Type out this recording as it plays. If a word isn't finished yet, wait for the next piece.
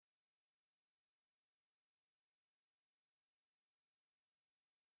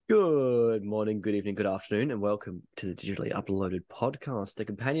Good morning, good evening, good afternoon, and welcome to the Digitally Uploaded Podcast, the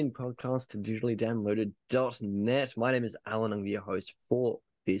companion podcast to digitally-downloaded.net. My name is Alan. I'm your host for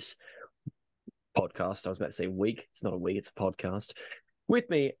this podcast. I was about to say week. It's not a week, it's a podcast. With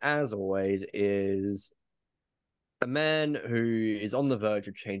me, as always, is a man who is on the verge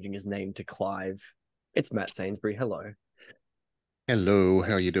of changing his name to Clive. It's Matt Sainsbury. Hello. Hello,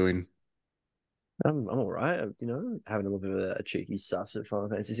 how are you doing? I'm all right. Having a little bit of a cheeky suss at Final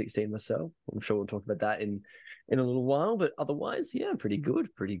Fantasy XVI myself. I'm sure we'll talk about that in a little while. But otherwise, yeah, pretty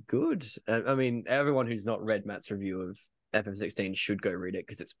good, pretty good. I mean, everyone who's not read Matt's review of FF16 should go read it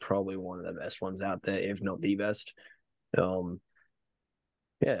because it's probably one of the best ones out there, if not the best. Um,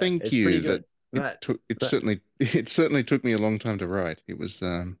 yeah, Thank it's pretty you. That good. Matt, it Matt, certainly took me a long time to write. It was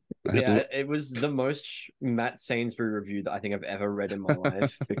I had a yeah, lot. it was the most Matt Sainsbury review that I think I've ever read in my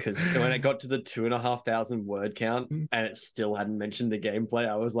life because when it got to the 2,500 word count and it still hadn't mentioned the gameplay,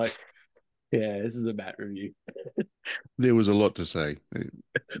 I was like, yeah, this is a Matt review. There was a lot to say,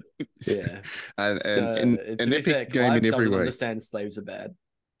 Yeah. and To an be epic fair, game in Clive every doesn't way. understand slaves are bad.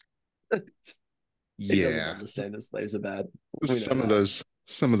 He doesn't Yeah, understand that slaves are bad. We know some of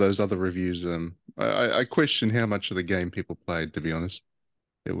that. those other reviews. I question how much of the game people played. To be honest,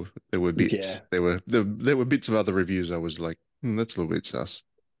 there were bits. Yeah. There were bits of other reviews. I was like, that's a little bit sus,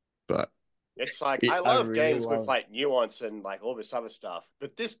 but It's like Yeah, I I love really games with love. like nuance and like all this other stuff,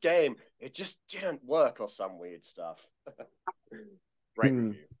 but this game it just didn't work or some weird stuff. Great Hmm.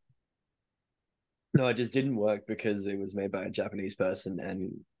 review. No, it just didn't work because it was made by a Japanese person,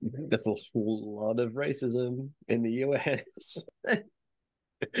 and there's a whole lot of racism in the US.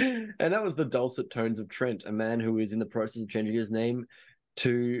 And that was the dulcet tones of Trent, a man who is in the process of changing his name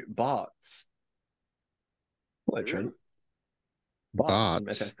to Bart's. Hello, Trent. Ooh. Bart's from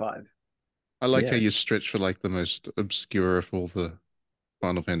but FF5. I like how Yeah. you stretch for like the most obscure of all the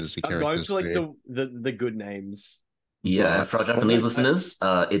Final Fantasy I'm going for characters like there. the good names. Yeah, for our But Also, Japanese listeners,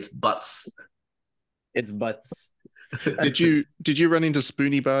 it's butts. it's Butts. did you run into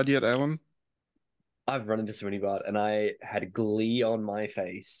Spoony Bard yet, Alan? I've run into Sweeney Bart and I had glee on my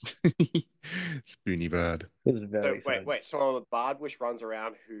face. Spoony Bard. It was very So wait, excited. wait. So the bard which runs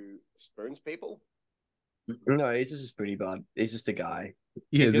around who spoons people? No, he's just a Spoony Bart. He's just a guy.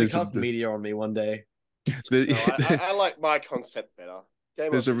 Yeah, He's gonna cast meteor on me one day. No, I, I, the, I like my concept better.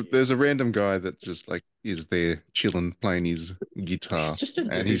 Game there's of the a year. there's a random guy that just like is there chilling playing his He's guitar, just a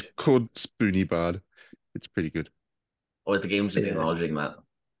and he's dude. called Spoony Bard. It's pretty good. Or the game's just Yeah, acknowledging that.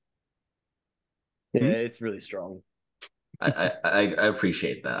 yeah, Hmm? it's really strong. I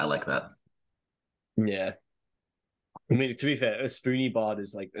appreciate that. I like that. Yeah, I mean to be fair, a Spoony Bart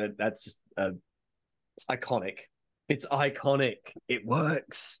is like that's just it's iconic. It's iconic. It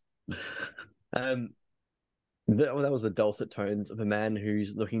works. Um, that was the dulcet tones of a man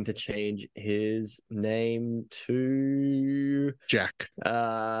who's looking to change his name to Jack.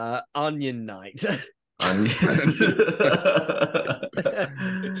 Onion Knight. On...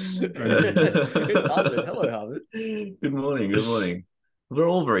 It's Harvard. Hello, Harvard. Good morning. Good morning. We're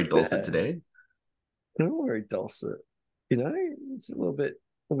all very dulcet Yeah, today. not very dulcet. You know, it's a little bit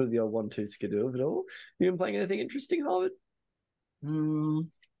of the old 1-2 skidoo of it all. You been playing anything interesting, Harvard? Hmm,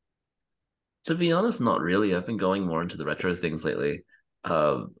 to be honest, not really. I've been going more into the retro things lately.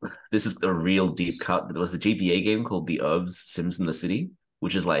 Um, this is a real deep cut. There was a GBA game called The Urbs Sims in the City,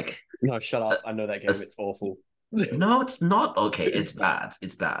 which is like No, shut a, up. I know that a game. It's awful. no, it's not okay. It's bad.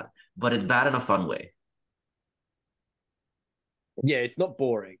 It's bad, but it's bad in a fun way. Yeah, it's not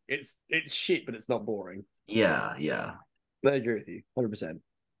boring. It's shit, but it's not boring. Yeah, yeah. I agree with you, 100%.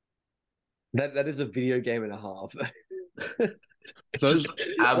 That is a video game and a half. It's So just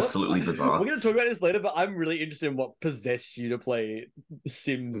absolutely We're bizarre. gonna talk about this later, but I'm really interested in what possessed you to play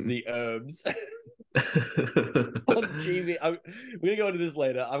Sims mm, the Herbs on GB. We're gonna go into this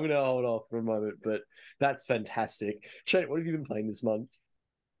later. I'm gonna hold off for a moment, but that's fantastic. Shane, what have you been playing this month?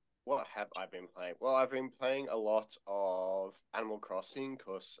 What have I been playing? Well, I've been playing a lot of Animal Crossing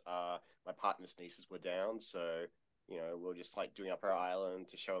because my partner's nieces were down, so we're just like doing up our island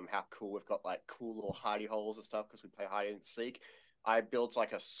to show them how cool we've got like cool little hidey holes and stuff because we play hide and seek. I built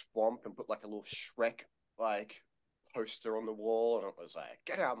like a swamp and put like a little Shrek like poster on the wall, and it was like,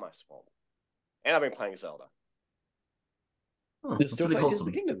 "Get out of my swamp." And I've been playing Zelda. Oh, You're that's still really playing Tears of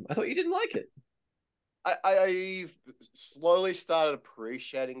the wholesome. Kingdom. I thought you didn't like it. I've slowly started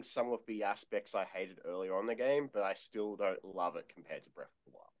appreciating some of the aspects I hated earlier on in the game, but I still don't love it compared to Breath of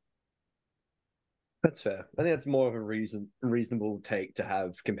the Wild. That's fair. I think that's more of a reasonable take to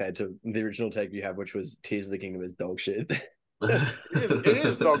have compared to the original take you have, which was Tears of the Kingdom is dog shit. It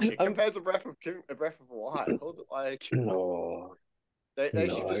is dog shit I'm compared to Breath of the Wild. Like oh, They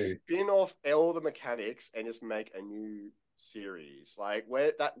should No. just spin off all the mechanics and just make a new series. Like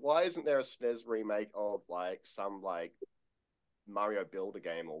why isn't there a SNES remake of like some like Mario Builder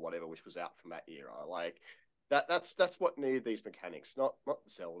game or whatever which was out from that era? Like that's what needed these mechanics, not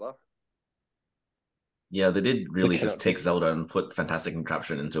Zelda. Yeah, they did really cannot just take just- Zelda and put fantastic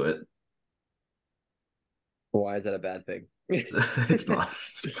contraption into it. Why is that a bad thing? It's not.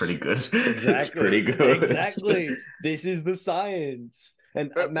 It's pretty good. Exactly. It's pretty good. Exactly. This is the science. And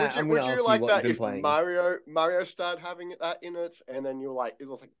But Matt, I'm would going to you ask you like what that you've if been playing. Mario started having that in it, and then you're like, it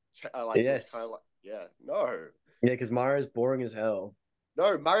was like it was Yes. kind of like no. Yeah, because Mario's boring as hell.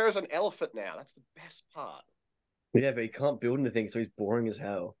 No, Mario's an elephant now. That's the best part. Yeah, but he can't build anything, so he's boring as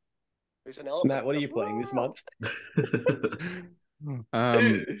hell. He's an elephant. Matt, what are you playing this month?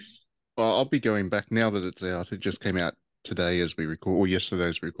 Well, I'll be going back now that it's out. It just came out today as we record, or yesterday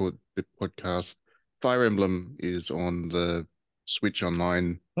as we record the podcast. Fire Emblem is on the Switch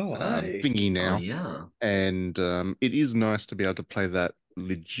Online Oh, aye. thingy now. Oh yeah. And it is nice to be able to play that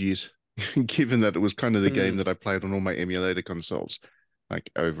legit, given that it was kind of the game that I played on all my emulator consoles,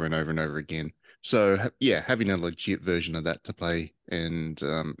 like over and over and over again. So yeah, having a legit version of that to play, and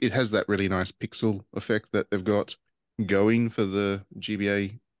it has that really nice pixel effect that they've got going for the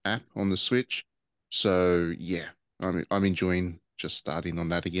GBA app on the Switch. So yeah, I'm enjoying just starting on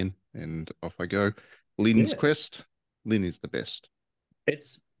that again, and off I go. Lynn's Yeah. Quest. Lynn is the best.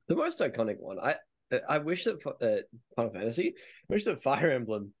 It's the most iconic one. I wish that Final Fantasy, I wish that Fire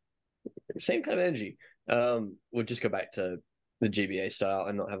Emblem, same kind of energy, would just go back to the GBA style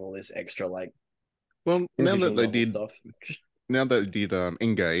and not have all this extra like Well, now visual that they novel did stuff. now that they did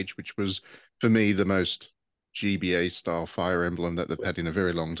Engage, which was for me the most GBA style Fire Emblem that they've had in a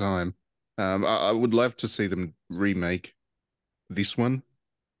very long time, I would love to see them remake this one,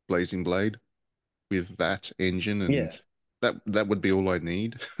 Blazing Blade, with that engine, and Yeah. that would be all I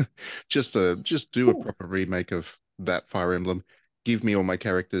need. just do a proper remake of that Fire Emblem. Give me all my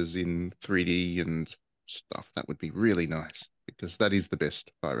characters in 3D and stuff. That would be really nice, because that is the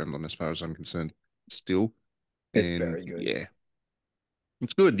best Fire Emblem as far as I'm concerned. Still, It's and very good. yeah,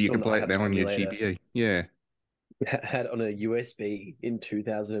 it's good. You Still can not play it had now an on your emulator. GBA. Yeah. Had on a USB in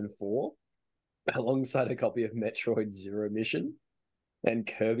 2004 alongside a copy of Metroid Zero Mission and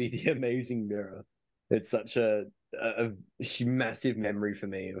Kirby the Amazing Mirror. It's such a massive memory for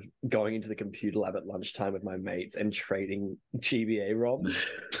me of going into the computer lab at lunchtime with my mates and trading GBA ROMs.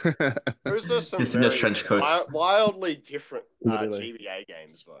 Those are some Just in their very trench coats. wildly different Literally. GBA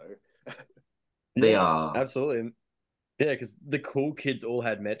games, though. They Yeah, are. absolutely. Yeah, because the cool kids all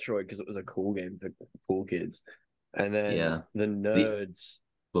had Metroid because it was a cool game for cool kids. And then Yeah. the nerds.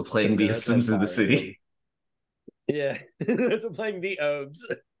 We're playing The the nerds Sims had in the Fire city. Emblem. Yeah, that's playing the herbs.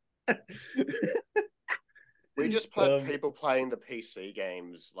 We just had people playing the PC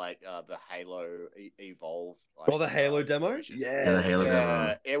games like the Halo Evolve. Like, The Halo demo? version. Yeah, the Halo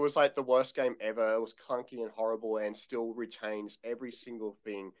demo. It was like the worst game ever. It was clunky and horrible, and still retains every single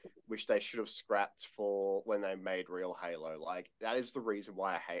thing which they should have scrapped for when they made real Halo. Like that is the reason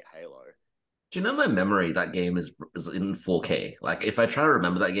why I hate Halo. Do you know my memory? That game is in 4K. Like if I try to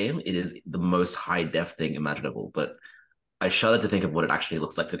remember that game, it is the most high def thing imaginable. But I shudder to think of what it actually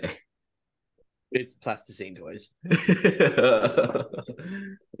looks like today. It's plasticine toys.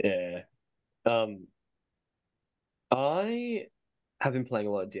 Yeah. I have been playing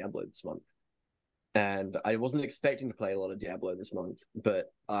a lot of Diablo this month. And I wasn't expecting to play a lot of Diablo this month,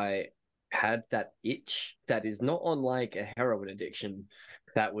 but I had that itch that is not unlike a heroin addiction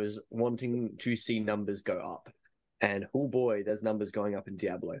that was wanting to see numbers go up. And oh boy, there's numbers going up in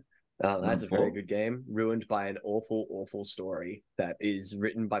Diablo. That's a very good game, ruined by an awful, awful story that is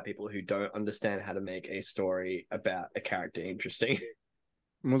written by people who don't understand how to make a story about a character interesting.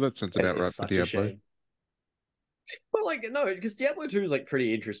 Well, that sounds And about it's right for such a Diablo. shame. Well, like, no, because Diablo 2 is like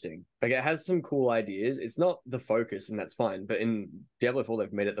pretty interesting. Like, it has some cool ideas. It's not the focus, and that's fine. But in Diablo 4,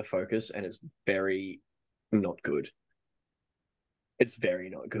 they've made it the focus, and it's very not good. It's very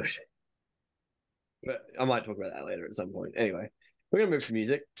not good. But I might talk about that later at some point. Anyway, we're gonna move to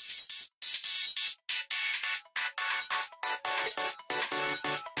music.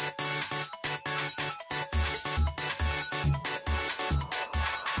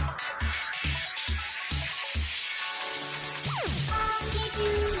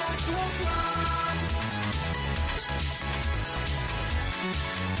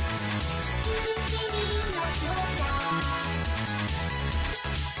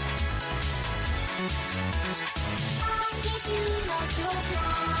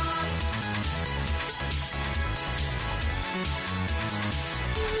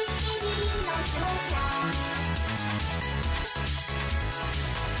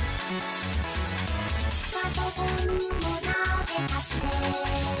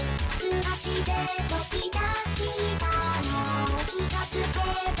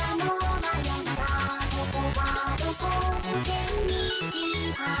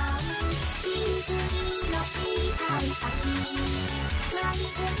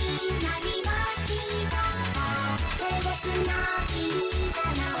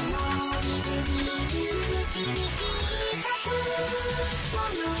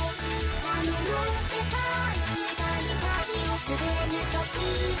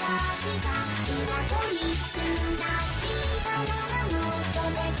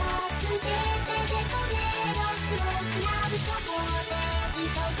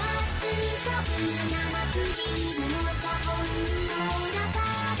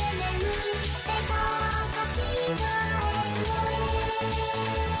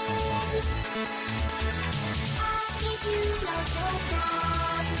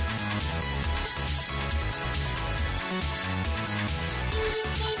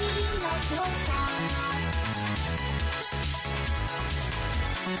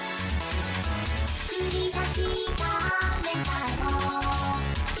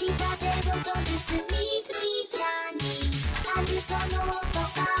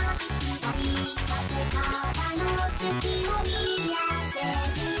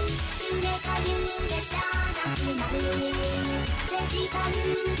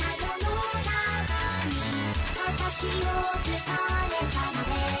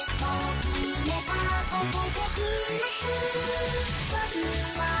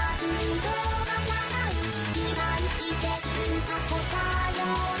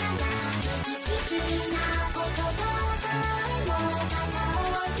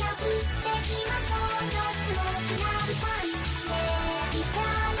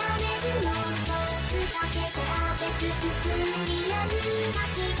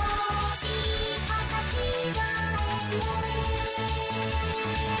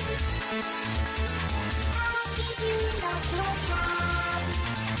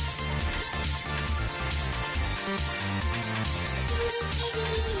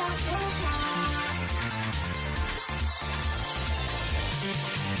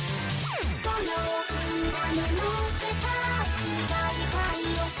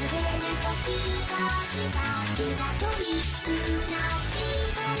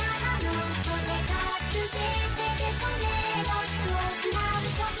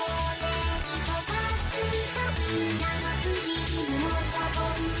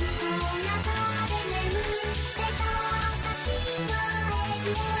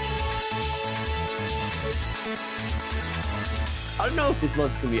 I don't know if this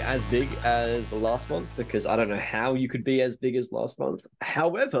month's gonna be as big as the last month because I don't know how you could be as big as last month.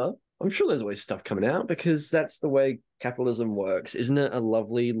 However, I'm sure there's always stuff coming out because that's the way capitalism works. Isn't it a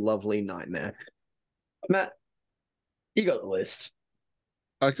lovely, lovely nightmare? Matt, you got the list.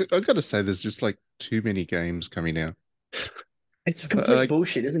 I got to say, there's just like too many games coming out. It's complete Like,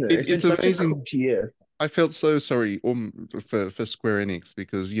 bullshit, isn't it? It's been it's such a amazing. cooked year. I felt so sorry for Square Enix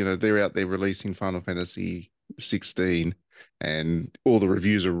because they're out there releasing Final Fantasy 16 and all the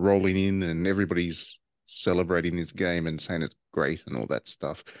reviews are rolling in and everybody's celebrating this game and saying it's great and all that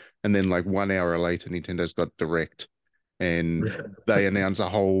stuff. And then like 1 hour later, Nintendo's got Direct and they announce a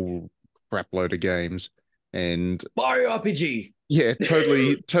whole crap load of games. And Mario RPG. yeah,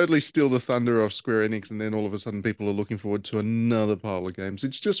 totally steal the thunder off Square Enix, and then all of a sudden people are looking forward to another pile of games.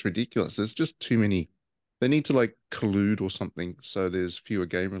 It's just ridiculous. There's just too many. They need to like collude or something so there's fewer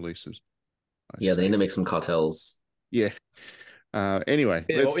game releases. Yeah, they need to make some cartels. Yeah. Anyway,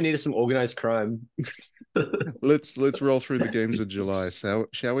 Yeah, what we need is some organized crime. let's roll through the games of July,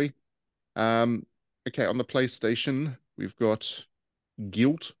 shall we? Okay, on the PlayStation, we've got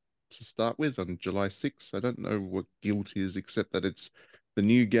Guilt to start with on July 6th. I don't know what Guilt is, except that it's the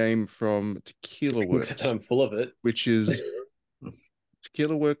new game from Tequila Works, I'm full of it. which is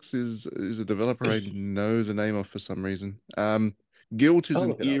Tequila Works is a developer I know the name of for some reason. Guilt is I'll an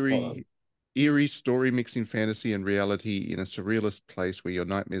look it up. eerie story mixing fantasy and reality in a surrealist place where your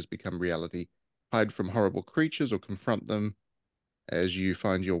nightmares become reality. Hide from horrible creatures or confront them as you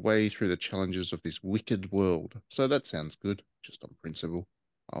find your way through the challenges of this wicked world. So that sounds good, just on principle.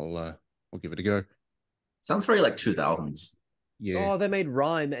 I'll give it a go. Sounds very like 2000s. Yeah. Oh, they made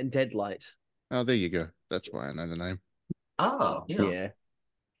Rhyme and Deadlight. Oh, there you go. That's why I know the name. Oh, Yeah.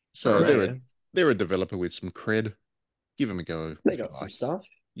 So Alright. they're a developer with some cred. Give them a go. They if you got some like. stuff.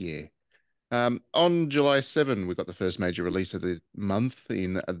 Yeah. On July 7, we got the first major release of the month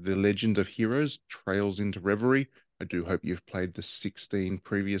in The Legend of Heroes, Trails into Reverie. I do hope you've played the 16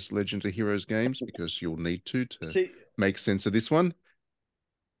 previous Legend of Heroes games because you'll need to See, make sense of this one.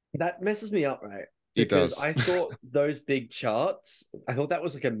 that messes me up, right? It because does. I thought those big charts, I thought that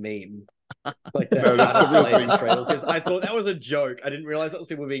was like a meme. Like the No, how that's the to real play thing. these trailers games. I thought that was a joke. I didn't realize that was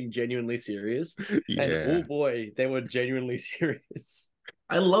people being genuinely serious. And Yeah. oh boy, they were genuinely serious.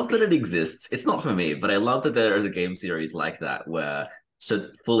 I love that it exists. It's not for me, but I love that there is a game series like that where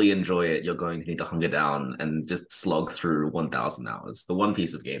to fully enjoy it, you're going to need to hunker down and just slog through 1,000 hours. The one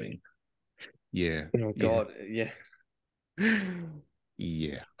piece of gaming. Yeah. Oh Yeah. God, yeah.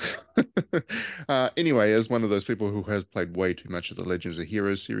 Yeah. Anyway, as one of those people who has played way too much of the Legends of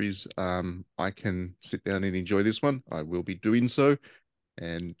Heroes series, I can sit down and enjoy this one. I will be doing so,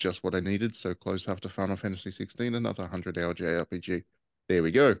 and just what I needed. So close after Final Fantasy XVI, another 100-hour JRPG. There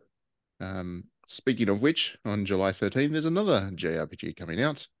we go. Speaking of which, on July 13th, there's another JRPG coming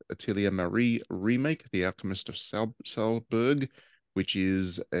out, Atelier Marie Remake, The Alchemist of Salzburg, which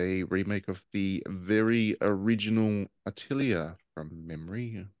is a remake of the very original Atelier from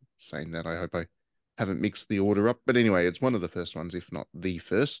memory. Saying that, I hope I haven't mixed the order up. But anyway, it's one of the first ones, if not the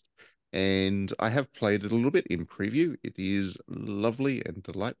first. And I have played it a little bit in preview. It is lovely and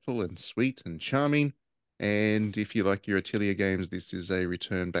delightful and sweet and charming. And if you like your Atelier games, this is a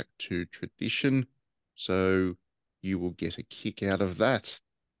return back to tradition. So you will get a kick out of that.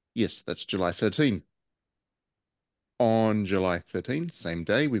 Yes, that's July 13. On July 13, same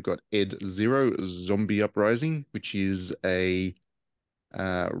day, we've got Ed Zero Zombie Uprising, which is a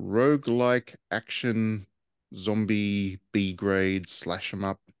roguelike action zombie B grade slash 'em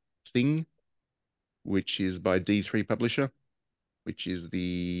up thing, which is by D3 Publisher, which is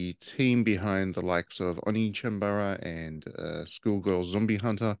the team behind the likes of Oni Chambara and Schoolgirl Zombie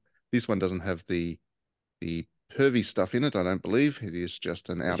Hunter. This one doesn't have the pervy stuff in it, I don't believe. It is just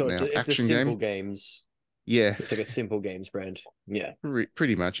an out So and it's out a, it's a action simple game. games. Yeah, It's like a simple games brand. Yeah.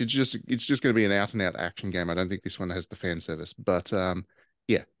 pretty much. It's just going to be an out and out action game. I don't think this one has the fan service, but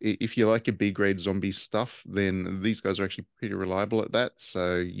yeah, if you like your B grade zombie stuff, then these guys are actually pretty reliable at that.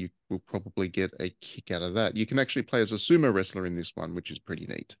 So you will probably get a kick out of that. You can actually play as a sumo wrestler in this one, which is pretty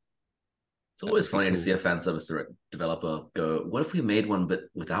neat. It's always Pretty funny to see cool. a fan service developer go, what if we made one but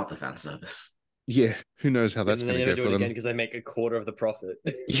without the fan service? Yeah, who knows how And that's then going they to never go do for it again them. because they make a quarter of the profit.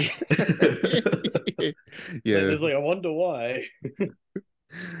 Yeah. So Yeah, there's like, I wonder why.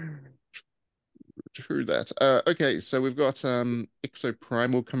 true that. Okay, so we've got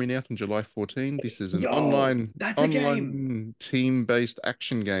Exoprimal coming out on July 14. This is an Yo, that's a game. online team-based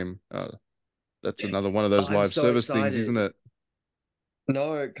action game. That's another one of those I'm live so service things, excited. isn't it?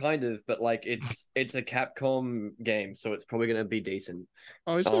 No, kind of, but like it's a Capcom game, so it's probably gonna be decent.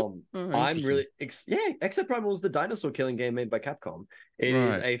 Oh, is it? Oh, I'm interesting. really yeah. Exoprimal is the dinosaur killing game made by Capcom. It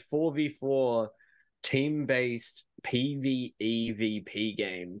is Right. a 4v4 team-based PvEVP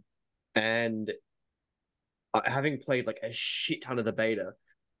game, and having played like a shit ton of the beta,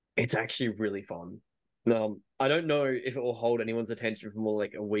 it's actually really fun. I don't know if it will hold anyone's attention for more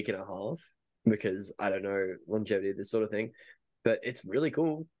like a week and a half because I don't know longevity of this sort of thing, but it's really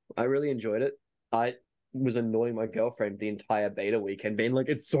cool. I really enjoyed it. I was annoying my girlfriend the entire beta weekend, being like,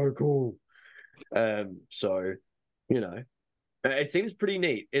 "It's so cool." So you know, it seems pretty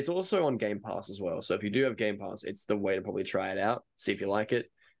neat. It's also on Game Pass as well. So if you do have Game Pass, it's the way to probably try it out, see if you like it.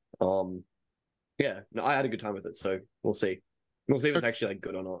 Um, yeah, no, I had a good time with it, so we'll see. We'll see if it's Okay. actually like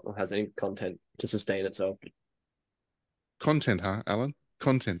good or not, or has any content to sustain itself. Content, huh, Alan?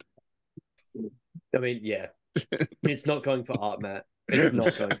 Content. I mean, yeah, it's not going for art, Matt. It's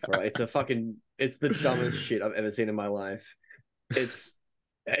not going for it. It's the dumbest shit I've ever seen in my life. It's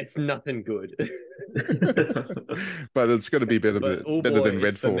it's nothing good. But it's going to be But oh better boy, than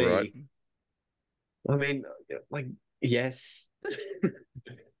it's for Redfall, right? me. I mean, like, yes. It's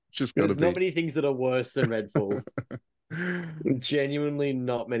just got to There's not be. many things that are worse than Redfall. Genuinely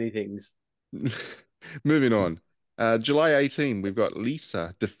not many things. Moving on. July 18, we've got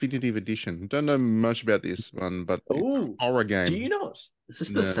Lisa Definitive Edition. Don't know much about this one, but it's a Oh, horror do you game. not? Is this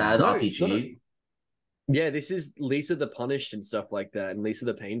the No. sad No, it's not. RPG? Yeah, this is Lisa the Punished and stuff like that, and Lisa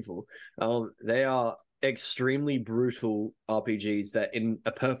the Painful. They are extremely brutal RPGs that, in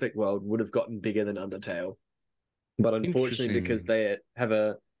a perfect world, would have gotten bigger than Undertale. But unfortunately, because Interesting. they have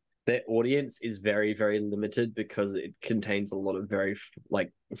a their audience is very, very limited because it contains a lot of very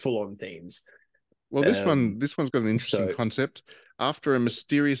like full-on themes. Well, Um, this one's got an interesting so concept. After a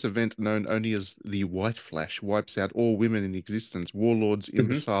mysterious event known only as the White Flash wipes out all women in existence, warlords, mhm.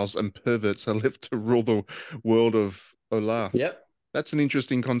 imbeciles, and perverts are left to rule the world of Olaf. Yep, That's an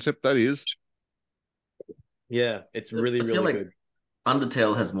interesting concept, that is. yeah, it's really, I feel really like good.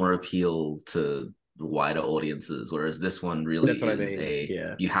 Undertale has more appeal to wider audiences, whereas this one really That's what I is mean. a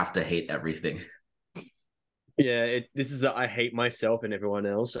Yeah. you have to hate everything. Yeah, this is I hate myself and everyone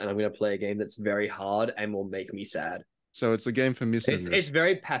else, and I'm gonna play a game that's very hard and will make me sad. So it's a game for It's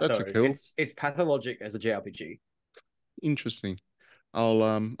very misogynists. That's a patho. cool. It's pathologic as a JRPG. Interesting. I'll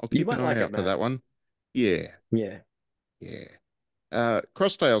You keep an might eye like it, out for Matt. that one. Yeah, Yeah. yeah.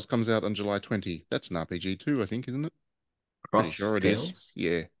 Cross comes out on July 20. That's an RPG too, I think, isn't it? Pretty Cross sure it is. Tales?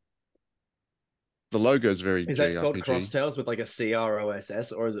 Yeah. The logo's very Is that spelled JRPG. Crosstails with like a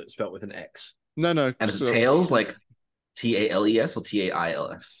CROSS, or is it spelled with an X? No, And is it so Tales like Tales or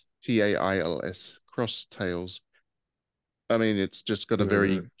Tails? Tails. Cross Tales. I mean, it's just got a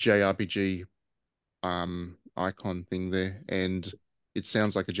very Mm. JRPG icon thing there, and it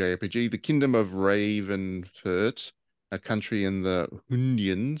sounds like a JRPG. The Kingdom of Ravenfurt, a country in the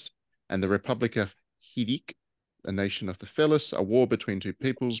Hundians, and the Republic of Hidik, a nation of the Fellis. A war between two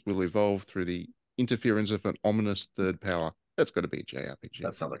peoples will evolve through the interference of an ominous third power. That's got to be a JRPG.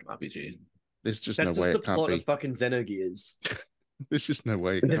 That sounds like an RPG. There's just no That's just way the it can't plot of be. fucking Xenogears. There's just no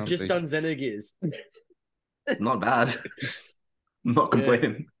way it They've can't just be. done Xenogears. It's not bad. I'm not Yeah.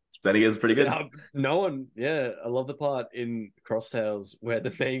 complaining. Setting is pretty good. No one, yeah, I love the part in Crosstails where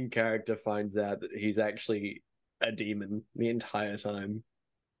the main character finds out that he's actually a demon the entire time.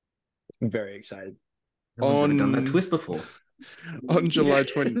 I'm very excited. No one's ever done that On twist before. on July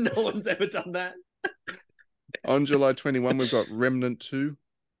 20 No one's ever done that. on July 21, we've got Remnant 2.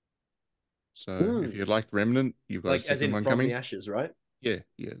 So if you liked Remnant, you've got a Like, as second in one From the coming. Ashes, right? Yeah,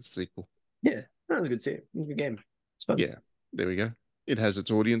 sequel. Yeah, that was a good series. It was a good game. It's fun. Yeah, there we go. It has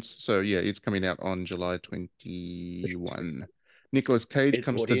its audience. So yeah, it's coming out on July 21. Nicolas Cage Its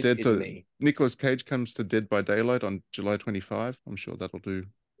comes to audience Dead is to me. Nicolas Cage comes to Dead by Daylight on July 25. I'm sure that'll do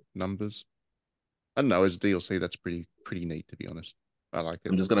numbers. I don't know, as DLC, that's pretty neat to be honest. I like it.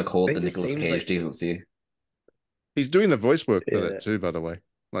 I'm just gonna call it It the just Nicolas seems Cage like, DLC. He's doing the voice work for that yeah, too, by the way.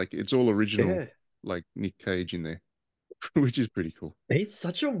 Like it's all original, yeah. like Nick Cage in there, which is pretty cool. He's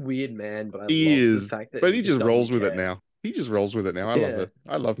such a weird man, but I He love the is, fact that but he he just just doesn't rolls with it care. now. He just rolls with it now. I love Yeah. it.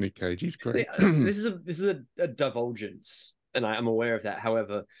 I love Nick Cage. He's great. This is a divulgence, and I'm aware of that.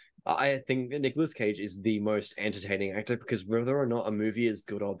 However, I think that Nicolas Cage is the most entertaining actor because whether or not a movie is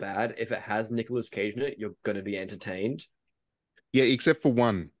good or bad, if it has Nicolas Cage in it, you're gonna be entertained. Yeah, except for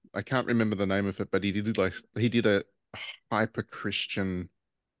one. I can't remember the name of it, but he did a hyper Christian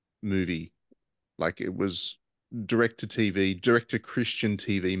movie. Like it was direct to Christian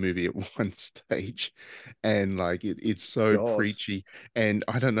TV movie at one stage. And like it's so God, preachy. And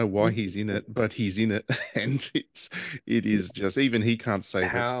I don't know why he's in it, but he's in it. And it is just even he can't save it.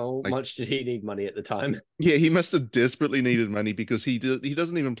 how Like much did he need money at the time? yeah, he must have desperately needed money because he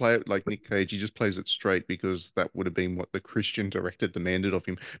doesn't even play it like Nick Cage. He just plays it straight because that would have been what the Christian director demanded of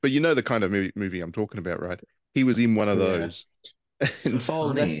him. But you know the kind of movie I'm talking about, right? He was in one of Yeah. those. It's so And Oh,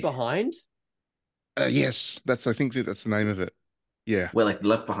 Left funny. Behind? yes, I think that's the name of it. Yeah, Well, like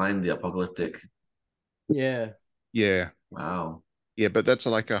Left Behind the apocalyptic. Yeah. yeah, Wow. yeah. But that's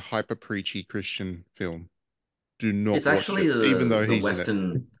like a hyper preachy Christian film. Do not It's watch actually it, even though the he's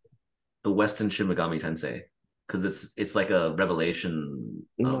in it. Western Shimigami Tensei because it's like a revelation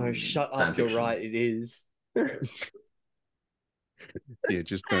No, shut fan up. You're fiction. right. It is. Yeah,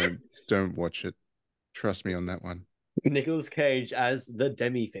 just don't watch it. Trust me on that one. Nicolas Cage as the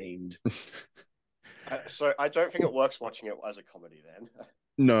demi-fiend. So I don't think it works watching it as a comedy then.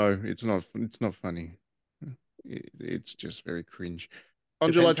 No, it's not. It's not funny. It's just very cringe.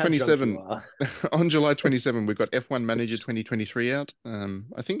 On July Depends how drunk you 27, are. on July 27, we've got F1 Manager 2023 out.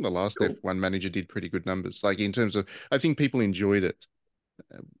 I think the last Cool. F1 Manager did pretty good numbers. Like in terms of, I think people enjoyed it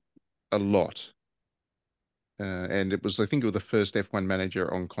a lot. And it was, I think it was the first F1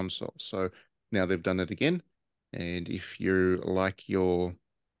 Manager on console. So now they've done it again. And if you like your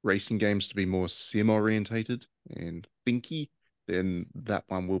racing games to be more sim orientated and thinky, then that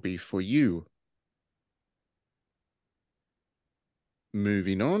one will be for you.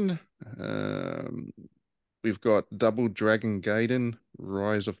 Moving on, we've got Double Dragon Gaiden,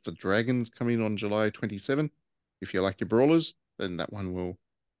 Rise of the Dragons coming on July 27. If you like your brawlers, then that one will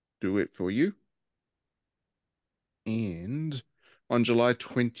do it for you. And on July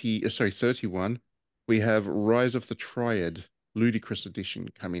 31, we have Rise of the Triad, Ludicrous Edition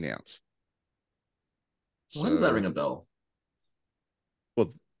coming out. Why does that So, ring a bell?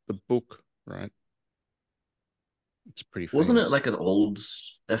 well, the book, right? It's pretty Wasn't it famous. like an old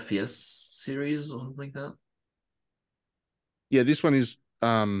FPS series or something like that? Yeah, this one is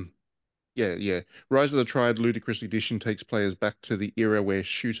yeah. Rise of the Triad Ludicrous Edition takes players back to the era where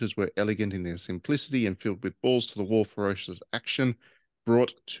shooters were elegant in their simplicity and filled with balls to the wall ferocious action.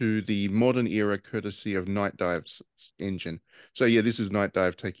 brought to the modern era courtesy of Night Dive's engine. So yeah, this is Night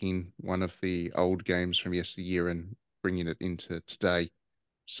Dive taking one of the old games from yesteryear and bringing it into today.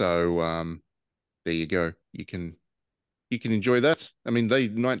 So there you go. You can enjoy that. I mean,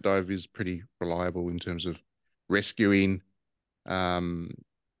 Night Dive is pretty reliable in terms of rescuing um,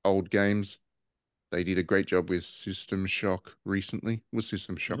 old games. They did a great job with System Shock recently. It was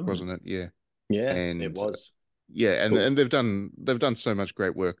System Shock, wasn't it? Yeah. Yeah, it And was. yeah, and Cool. and they've done so much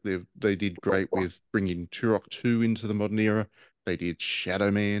great work. They did great with bringing Turok 2 into the modern era. They did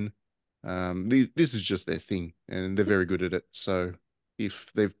Shadow Man. This is just their thing, and they're very good at it. So if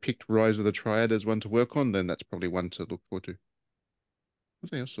they've picked Rise of the Triad as one to work on, then that's probably one to look forward to. What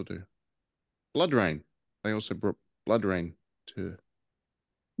do they also do? Blood Rain. They also brought Blood Rain to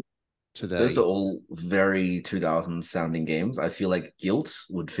Those are today. all very 2000 sounding games. I feel like Guilt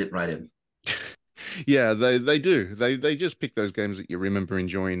would fit right in. Yeah, they do. They just pick those games that you remember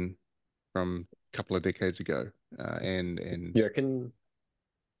enjoying from a couple of decades ago, and You reckon?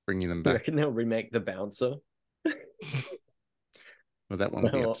 bringing them You back. reckon they'll remake the Bouncer? Well, that one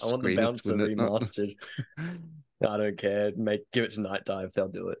would be up Well, to I want the Square Enix, Bouncer wouldn't it? Not. remastered. I don't care. Give it to Night Dive. They'll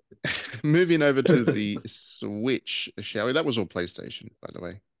do Moving over to it. the Switch, shall we? That was all PlayStation, by the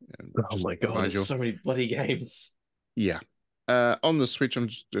way. Oh Just my to god, remind there's you. so many bloody games. Yeah. On the Switch, I'm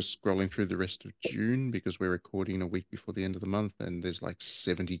just scrolling through the rest of June because we're recording a week before the end of the month, and there's like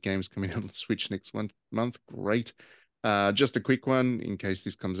 70 games coming out on the Switch next month. Great. Just a quick one in case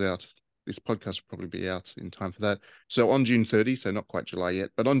this comes out. This podcast will probably be out in time for that. So on June 30, so not quite July yet,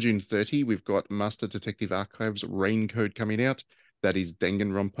 but on June 30, we've got Master Detective Archives Raincode coming out. That is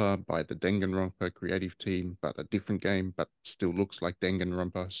Danganronpa by the Danganronpa creative team, but a different game, but still looks like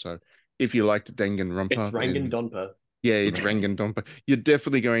Danganronpa. So if you liked It's Danganronpa, then Rangan-Donpa. yeah, it's Danganronpa. You're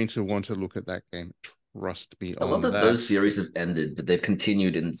definitely going to want to look at that game. Trust me I love on that that. those series have ended, but they've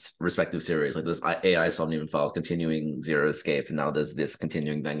continued in respective series. Like this AI Somnium Files continuing Zero Escape, and now there's this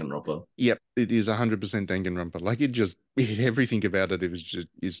continuing Danganronpa. Yep, it is 100% Danganronpa. Like it just everything about it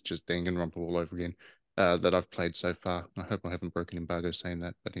is just Danganronpa all over again. That I've played so far. I hope I haven't broken embargo saying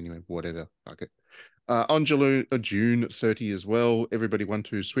that, but anyway, whatever. Fuck it. On June 30 as well, everybody won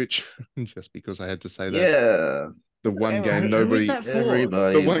to Switch, just because I had to say that. Yeah, The one game Who is nobody that for? the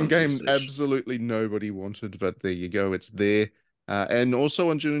everybody one wants to game Switch. absolutely nobody wanted, but there you go, it's there. And also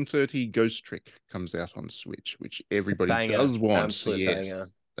on June 30, Ghost Trick comes out on Switch, which everybody Banger. does want. So Absolute banger.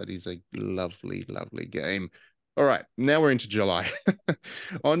 yes, that is a lovely, lovely game. All right, now we're into July.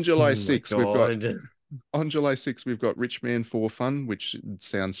 On July Oh my 6th, we've got god. Rich Man for Fun, which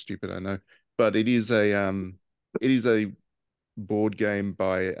sounds stupid, I know, but it is a board game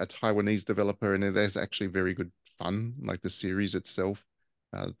by a Taiwanese developer, and it is actually very good fun, like the series itself.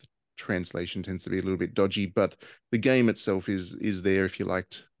 The translation tends to be a little bit dodgy, but the game itself is there if you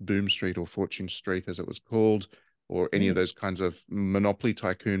liked Boom Street or Fortune Street, as it was called, or any of those kinds of Monopoly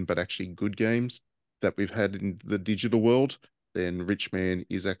Tycoon, but actually good games that we've had in the digital world. Then Rich Man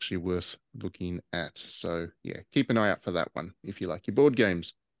is actually worth looking at. So yeah, keep an eye out for that one if you like your board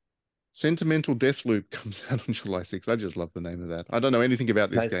games. Sentimental Deathloop comes out on July 6th. I just love the name of that. I don't know anything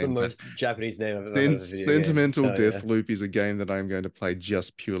about this That's the game, but most Japanese name I've ever heard of a video game. Sentimental Oh yeah. Deathloop is a game that I'm going to play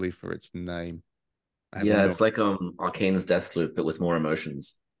just purely for its name. I have Yeah, no, it's like Arcane's Deathloop, but with more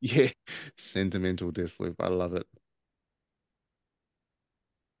emotions. yeah, Sentimental Deathloop. I love it.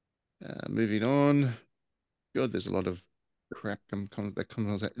 Moving on. God, there's a lot of crap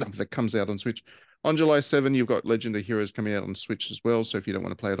that comes out on Switch. On July 7, you've got Legend of Heroes coming out on Switch as well. So if you don't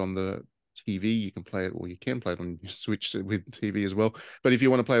want to play it on the TV, you can play it, or you can play it on your Switch with TV as well. But if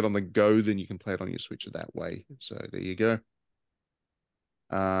you want to play it on the go, then you can play it on your Switch that way. So there you go.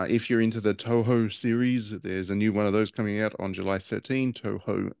 If you're into the Toho series, there's a new one of those coming out on July 13,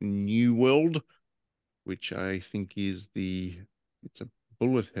 Toho New World, which I think it's a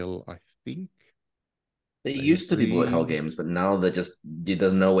bullet hell, I think. They So used to be bullet hell please, games, but now they're just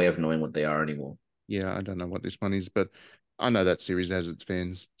there's no way of knowing what they are anymore. yeah, I don't know what this one is, but I know that series has its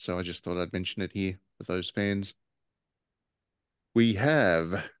fans, so I just thought I'd mention it here for those fans. We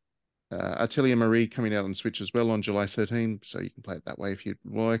have Atelier Marie coming out on Switch as well on July 13, so you can play it that way if you'd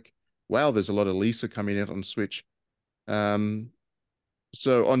like. Wow, there's a lot of Lisa coming out on Switch. Um,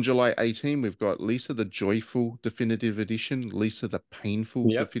 so on July 18, we've got Lisa the Joyful Definitive Edition, Lisa the Painful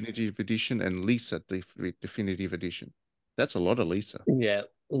Yep. Definitive Edition, and Lisa the Definitive Edition. That's a lot of Lisa. Yeah.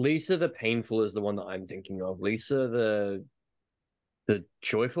 Lisa the Painful is the one that I'm thinking of. Lisa the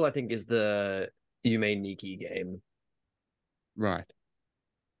Joyful, I think, is the Yume Nikki game. Right.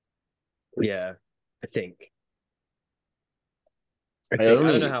 Yeah, I think. I I think I don't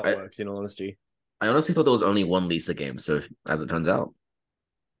know only how it I, works, in all honesty. I honestly thought there was only one Lisa game, so as it turns out.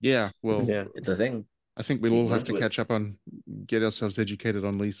 Yeah, well, Yeah. It's a thing. I think we'll You all can have live to to it. catch up on, get ourselves educated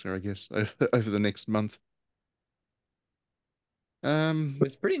on Lisa, I guess, over the next month.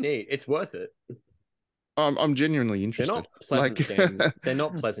 It's pretty neat. It's worth it. I'm genuinely They're interested. not pleasant Like, games. They're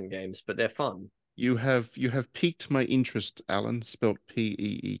not pleasant games, but they're fun. you have piqued my interest, Alan, spelt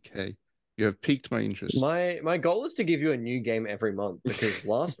Peek. You have piqued my interest. My goal is to give you a new game every month because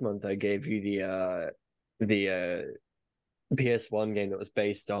last month I gave you the PS1 game that was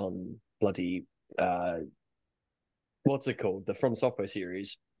based on bloody what's it called? The From Software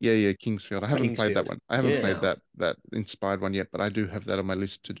series. Yeah, Kingsfield. I haven't played that Kingsfield. one. I haven't played Yeah, that inspired one yet, but I do have that on my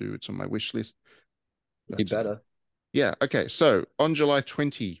list to do. It's on my wish list. you But better. yeah, okay. So on July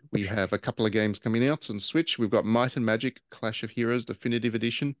 20, we have a couple of games coming out on Switch. We've got Might and Magic Clash of Heroes Definitive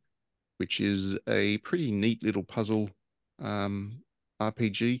Edition, which is a pretty neat little puzzle um,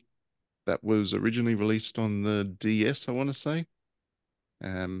 RPG that was originally released on the DS, I want to say.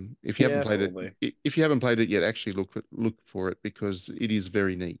 If you haven't Yeah, played probably. it, if you haven't played it yet, actually look for it because it is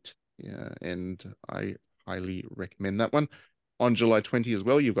very neat. Yeah, and I highly recommend that one. On July 20 as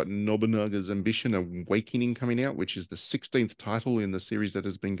well, you've got Nobunaga's Ambition Awakening coming out, which is the 16th title in the series that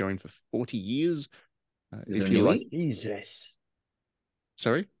has been going for 40 years. Is there If a you new like, one? Jesus.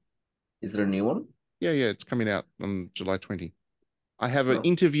 sorry, Is there a new one? yeah, it's coming out on July 20. I have an Oh.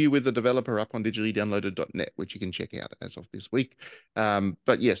 interview with the developer up on digitallydownloaded.net, which you can check out as of this week.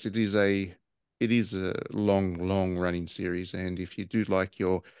 But yes, it is a long running series, and if you do like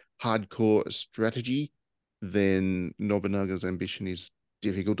your hardcore strategy, then Nobunaga's Ambition is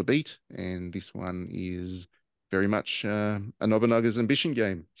difficult to beat, and this one is very much a Nobunaga's Ambition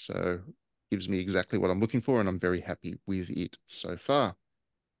game. So gives me exactly what I'm looking for, and I'm very happy with it so far.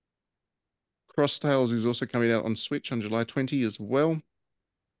 Cross Tales is also coming out on Switch on July 20 as well.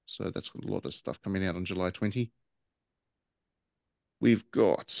 So that's got a lot of stuff coming out on July 20. We've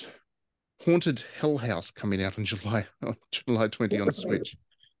got Haunted Hell House coming out on July 20 on Switch.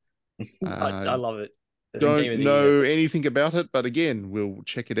 I love it. Game Don't of the year. know anything about it, but again, we'll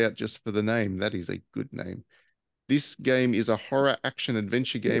check it out just for the name. That is a good name. This game is a horror action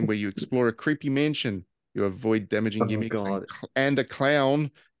adventure game where you explore a creepy mansion. You avoid damaging Oh gimmicks God. and a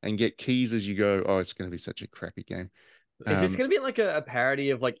clown and get keys as you go. Oh, it's going to be such a crappy game. Is this gonna be like a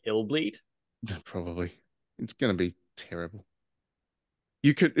parody of like Illbleed? Probably. It's going to be terrible.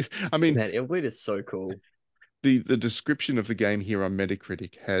 You could, I mean, Man, Illbleed is so cool. the description of the game here on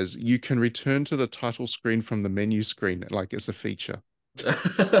Metacritic has you can return to the title screen from the menu screen like as a feature.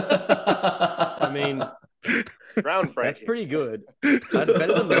 I mean, Groundbreaking. that's pretty good. That's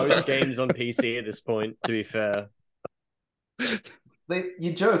better than most games on PC at this point, to be fair.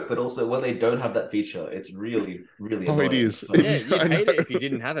 You joke, but also when they don't have that feature, it's really Oh, annoying. it is. So. Yeah, I you'd hate know. it if you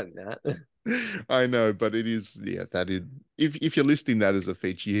didn't have it, Matt. I know, but it is, yeah, that is, if you're listing that as a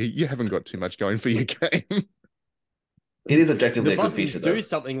feature, you haven't got too much going for your game. It is objectively The a good feature, buttons do though.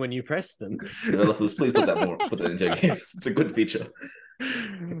 something when you press them. Developers, please put that into your games. It's a good feature.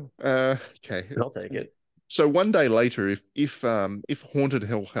 Okay. I'll take it. So one day later, if Haunted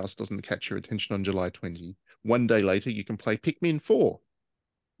Hell House doesn't catch your attention on July 20, one day later you can play Pikmin 4,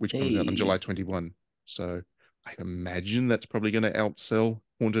 which comes out on July 21. So I imagine that's probably going to outsell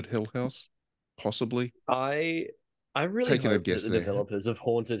Haunted Hell House, possibly. I really Taking a hope that guess the there. developers of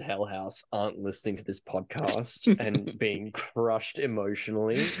Haunted Hell House aren't listening to this podcast and being crushed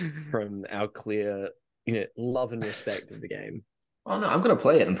emotionally from our clear, love and respect of the game. Oh no, I'm gonna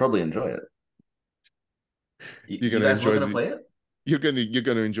play it and probably enjoy it. You're You going to guys not enjoy gonna play it? you're going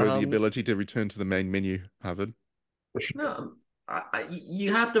to enjoy the Um, ability to return to the main menu, Harvard. No,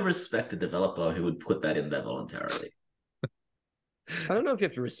 you have to respect the developer who would put that in there voluntarily. I don't know if you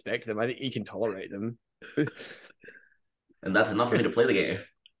have to respect them. I think you can tolerate them. And that's enough for me to play the game.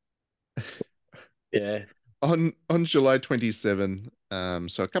 Yeah. On July 27,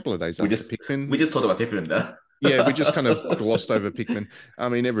 so a couple of days We after just Pikmin. we just talked about Pikmin there. Yeah, we just kind of glossed over Pikmin. I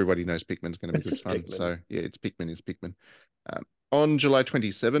mean, everybody knows Pikmin's going to be It's good just fun. Pikmin. So yeah, it's Pikmin. On July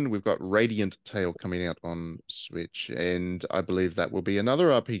 27, we've got Radiant Tale coming out on Switch, and I believe that will be another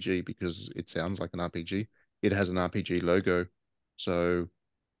RPG because it sounds like an RPG. It has an RPG logo, so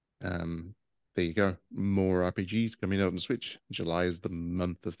there you go. More RPGs coming out on Switch. July is the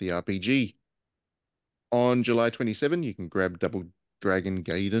month of the RPG. On July 27, you can grab Double Dragon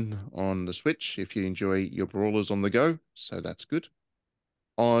Gaiden on the Switch if you enjoy your brawlers on the go, so that's good.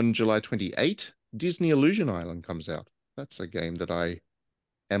 On July 28, Disney Illusion Island comes out. That's a game that I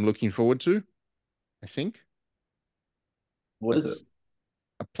am looking forward to, I think. What is it? That's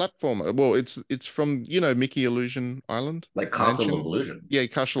a platformer. Well, it's from, Mickey Illusion Island Like Castle Mansion. of Illusion. Yeah,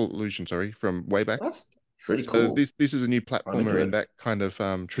 Castle Illusion, sorry, from way back. Pretty So cool. this is a new Probably platformer in good. that kind of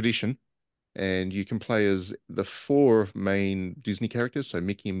tradition, and you can play as the four main Disney characters, so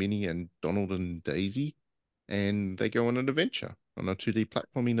Mickey and Minnie and Donald and Daisy, and they go on an adventure, on a 2D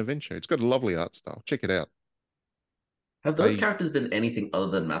platforming adventure. It's got a lovely art style. Check it out. Have those I characters been anything other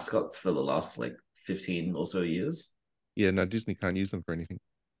than mascots for the last like 15 or so years? Yeah, no, Disney can't use them for anything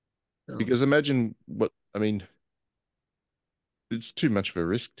Oh, because imagine what I mean. It's too much of a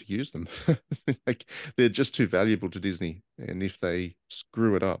risk to use them. Like they're just too valuable to Disney, and if they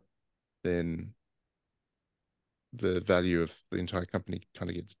screw it up, then the value of the entire company kind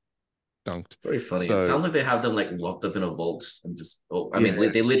of gets dunked. very funny. It So sounds like they have them like locked up in a vault and just, oh, I mean, yeah,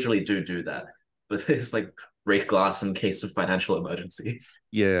 they literally do that, but it's like break glass in case of financial emergency.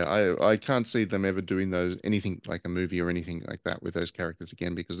 yeah, I can't see them ever doing those anything like a movie or anything like that with those characters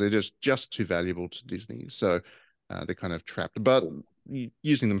again because they're just too valuable to Disney. So they're kind of trapped. But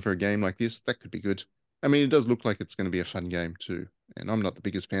using them for a game like this, that could be good. I mean, it does look like it's going to be a fun game too. And I'm not the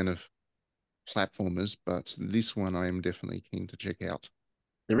biggest fan of platformers, but this one I am definitely keen to check out.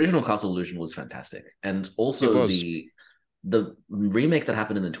 The original Castle Illusion was fantastic, and It also was. the remake that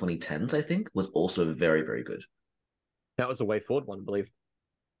happened in the 2010s, I think, was also very good. That was a way forward one, I believe.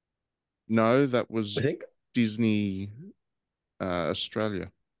 No, that I was think. Disney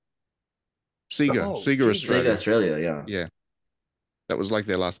Australia. Sega, Oh, Sega Jesus. Sega Australia. Australia, yeah. Yeah, that was like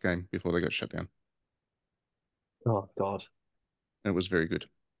their last game before they got shut down. Oh, God. It was very good.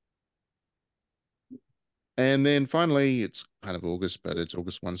 And then finally, it's kind of August, but it's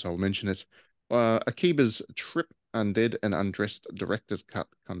August 1, so I'll mention it. Akiba's Trip Undead and Undressed Director's Cut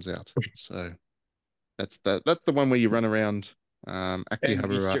comes out. So that's the one where you run around And you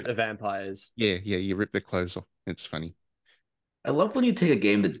Akihabara. strip the vampires. Yeah, you rip their clothes off. It's funny. I love when you take a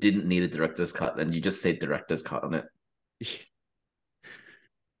game that didn't need a director's cut and you just say director's cut on it.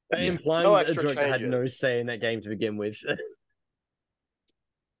 Yeah, No Implying that the extra director had no changes. say in that game to begin with.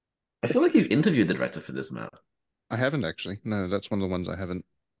 I feel like you've interviewed the director for this map. I haven't actually. No, that's one of the ones I haven't.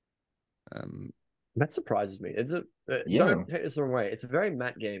 Um, That surprises me. It's a Yeah. don't take this the wrong way. It's a very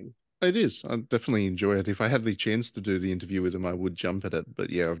matte game. it is. I definitely enjoy it. If I had the chance to do the interview with him, I would jump at it. But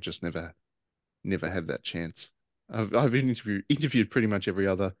yeah, I've just never had that chance. I've interviewed pretty much every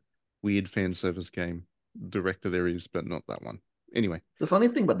other weird fan service game director there is, but not that one. Anyway, The funny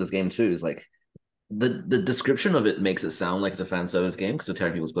thing about this game too is like the description of it makes it sound like it's a fan service game because we're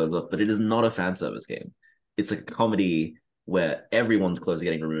tearing people's clothes off, but it is not a fan service game. It's a comedy where everyone's clothes are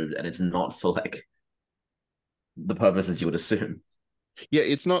getting removed and it's not for like the purposes you would assume. yeah,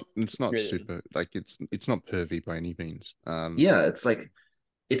 it's not Really. super like it's not pervy by any means. Yeah, it's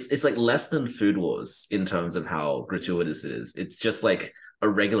like less than Food Wars in terms of how gratuitous it is. It's just like a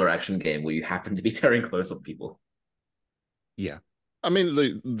regular action game where you happen to be tearing clothes off people. Yeah. I mean,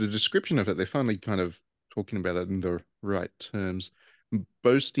 the description of it, they're finally kind of talking about it in the right terms.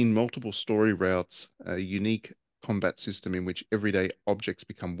 Boasting multiple story routes, a unique combat system in which everyday objects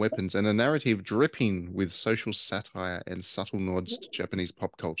become weapons, and a narrative dripping with social satire and subtle nods to Japanese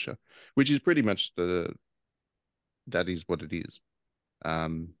pop culture, which is pretty much that is what it is.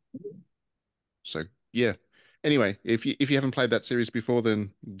 Um, so yeah. Anyway, if you haven't played that series before,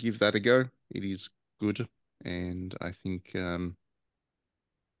 then give that a go. It is good, and I think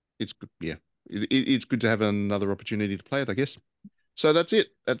it's good. Yeah, it's good to have another opportunity to play it, I guess. So that's it.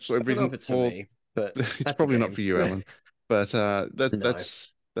 That's I don't know everything if it's for for. me, but It's that's a probably not game. for you, Alan, but No.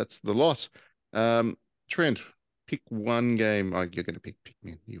 that's the lot. Trent, pick one game. Oh, you're going to pick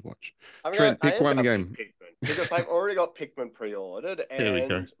Pikmin. You watch. Trent, I pick am one gonna pick game. Pikmin because I've already got Pikmin pre-ordered, There we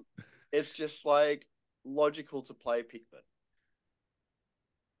go. and it's just like logical to play Pikmin.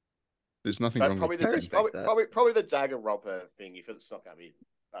 There's nothing But wrong with probably I the Pikmin. respect that. probably the Dagger Romper thing if it's not gonna be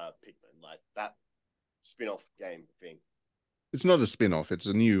Pikmin, like that spin-off game thing. It's not a spin-off. It's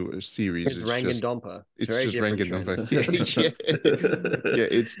a new series. It's Rangan-Dompa. It's It's very just different, Rangan Trent. number. Yeah.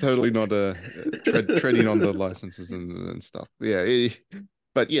 It's totally not a treading on the licenses and stuff. Yeah,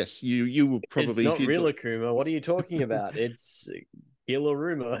 but yes, you will It's probably if not you real Akuma. What are you talking about? It's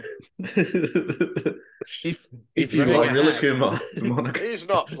Gillaruma. if He's if He's you wearing not a like real hat. Akuma. It's Monaco. He's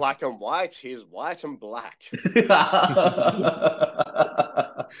not black and white. He's white and black.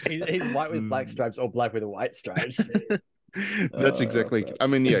 He's white with black stripes or black with white stripes. That's exactly. Uh, I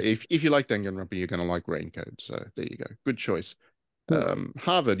mean, yeah. If you like Danganronpa, you're going to like Raincoat. So there you go. Good choice.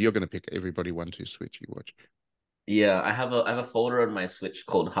 Harvard, you're going to pick everybody 1-2 switch. You watch. yeah, I have a folder on my Switch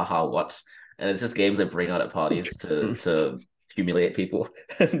called Haha What, and it's just games I bring out at parties to humiliate people.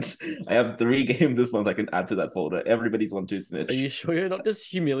 And I have 3 games this month I can add to that folder. Everybody's 1-2 snitch. Are you sure you're not just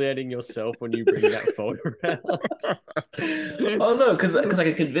humiliating yourself when you bring that folder out? Oh no, because I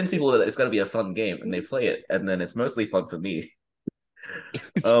can convince people that it's gonna be a fun game and they play it, and then it's mostly fun for me.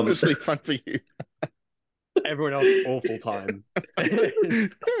 It's mostly fun for you. Everyone else, awful time.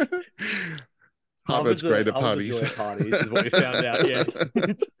 Harvard's great at Harvard's a parties. joy at parties is what we found out. Yeah.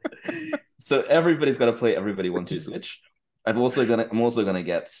 So everybody's got to play everybody 1-2 snitch. I'm also gonna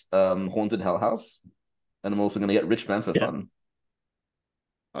get Haunted Hell House, and I'm also gonna get Rich Man for fun.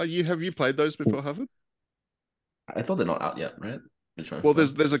 Oh, have you played those before, Harvard? I thought they're not out yet, right? Rich Man Well, for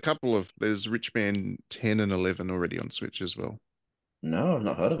Fun. there's a couple of Rich Man 10 and 11 already on Switch as well. No, I've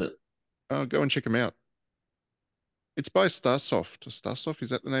not heard of it. Oh, go and check them out. It's by Starsoft. Starsoft, is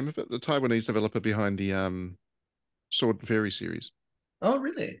that the name of it? The Taiwanese developer behind the Sword and Fairy series. Oh,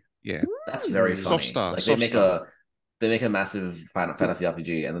 really? Yeah. That's very funny. Softstar, Like Softstar. they make a massive Final Fantasy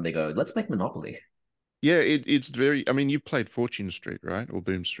RPG, and then they go, let's make Monopoly. Yeah, it's very. I mean, you played Fortune Street, right, or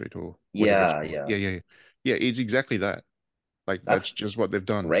Boom Street, or whatever it's called. Yeah. It's exactly that. Like that's just what they've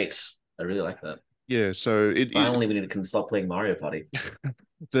done. Great. I really like that. Yeah. So Finally we can stop playing Mario Party.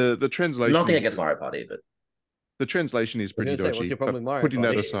 the translation. Nothing against Mario Party, but the translation is pretty dodgy. What's your problem with Mario Putting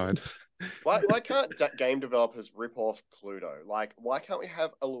Party? that aside. Why can't game developers rip off Cluedo? Like, why can't we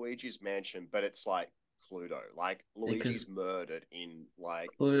have a Luigi's Mansion, but it's like Cluedo? Like, Luigi's murdered in like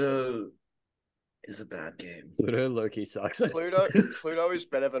Cluedo is a bad game. Cluedo low-key sucks. Cluedo is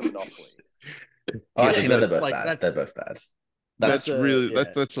better than Monopoly. Oh, actually, no, they're both like, bad. They're both bad. That's really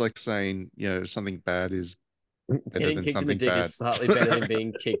that's like saying, something bad is better getting than kicked in the something dick bad. is slightly better than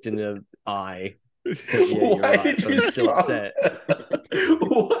being kicked in the eye. But yeah, Why you're right. did I'm you still stop? upset.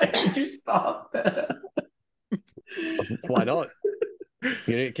 Why did you stop there? Why not? You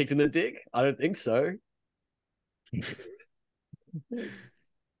gonna get kicked in the dick? I don't think so.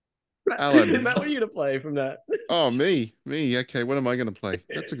 Alan. Matt, what are you gonna play from that? Oh, me. Okay, what am I going to play?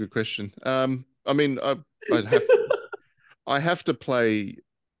 That's a good question. I mean, I have to play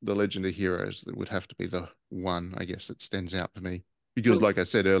the Legend of Heroes. That would have to be the one, I guess, that stands out for me. Because, like I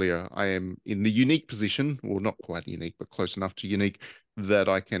said earlier, I am in the unique position, well, not quite unique, but close enough to unique, that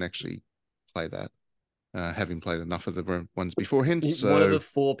I can actually play that, having played enough of the ones beforehand. He's So, one of the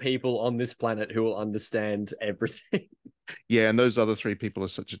 4 people on this planet who will understand everything. yeah, and those other 3 people are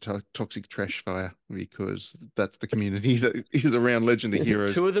such a toxic trash fire because that's the community that is around Legend of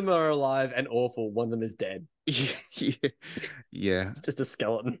Heroes. 2 of them are alive and awful. One of them is dead. Yeah. It's just a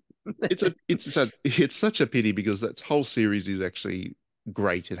skeleton. It's such a pity because that whole series is actually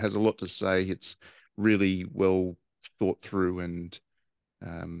great. It has a lot to say. It's really well thought through, and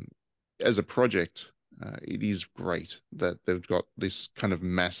as a project, it is great that they've got this kind of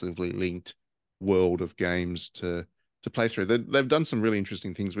massively linked world of games to play through. They've done some really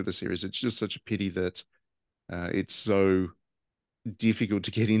interesting things with the series. It's just such a pity that it's so difficult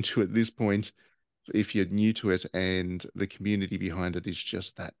to get into at this point if you're new to it, and the community behind it is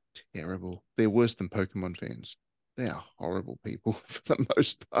just that terrible. They're worse than Pokemon fans. They are horrible people for the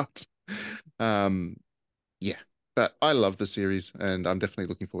most part. Yeah, but I love the series, and I'm definitely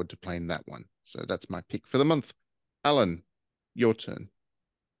looking forward to playing that one. So that's my pick for the month. Alan, your turn.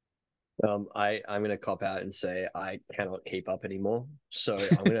 I'm gonna cop out and say I cannot keep up anymore. So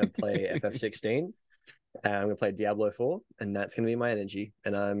I'm gonna play FF16. And I'm gonna play Diablo 4, and that's gonna be my energy.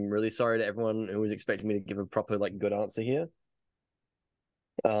 And I'm really sorry to everyone who was expecting me to give a proper good answer here.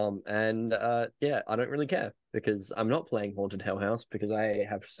 Yeah, I don't really care because I'm not playing Haunted Hell House because I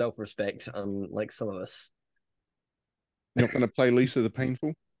have self-respect, unlike some of us. You're not going to play Lisa the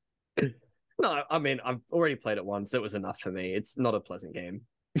Painful? No, I mean I've already played it once. It was enough for me. It's not a pleasant game.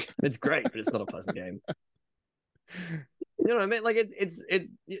 It's great, but it's not a pleasant game. You know what I mean? Like it's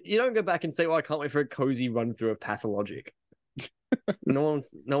you don't go back and say, "Well, I can't wait for a cozy run through of Pathologic." No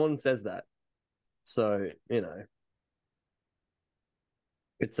one says that. So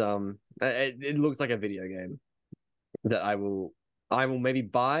it's it looks like a video game that I will maybe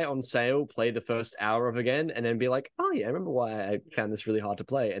buy on sale, play the first hour of again, and then be like, "Oh yeah, I remember why I found this really hard to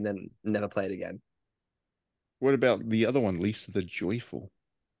play," and then never play it again. What about the other one, Lisa the Joyful?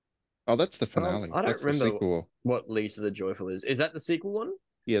 Oh, that's the finale. I don't That's the remember sequel. what Lisa the Joyful is. Is that the sequel one?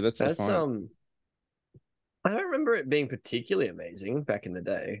 Yeah, that's the final. I don't remember it being particularly amazing back in the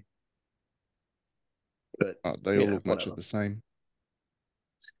day. But they all look much of the same.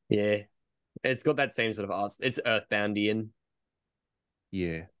 Yeah. It's got that same sort of art. It's Earthboundian.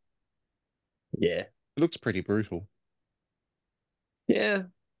 Yeah. Yeah. It looks pretty brutal. Yeah.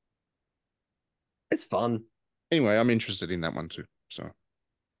 It's fun. Anyway, I'm interested in that one too. So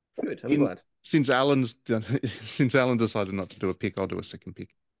good. I'm glad. since Alan's done, since Alan decided not to do a pick, I'll do a second pick.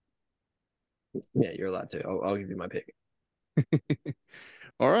 Yeah, you're allowed to. I'll give you my pick.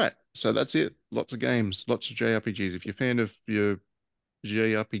 All right, so that's it. Lots of games, lots of JRPGs. If you're a fan of your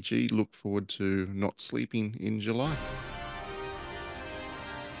JRPG, look forward to Not Sleeping in July.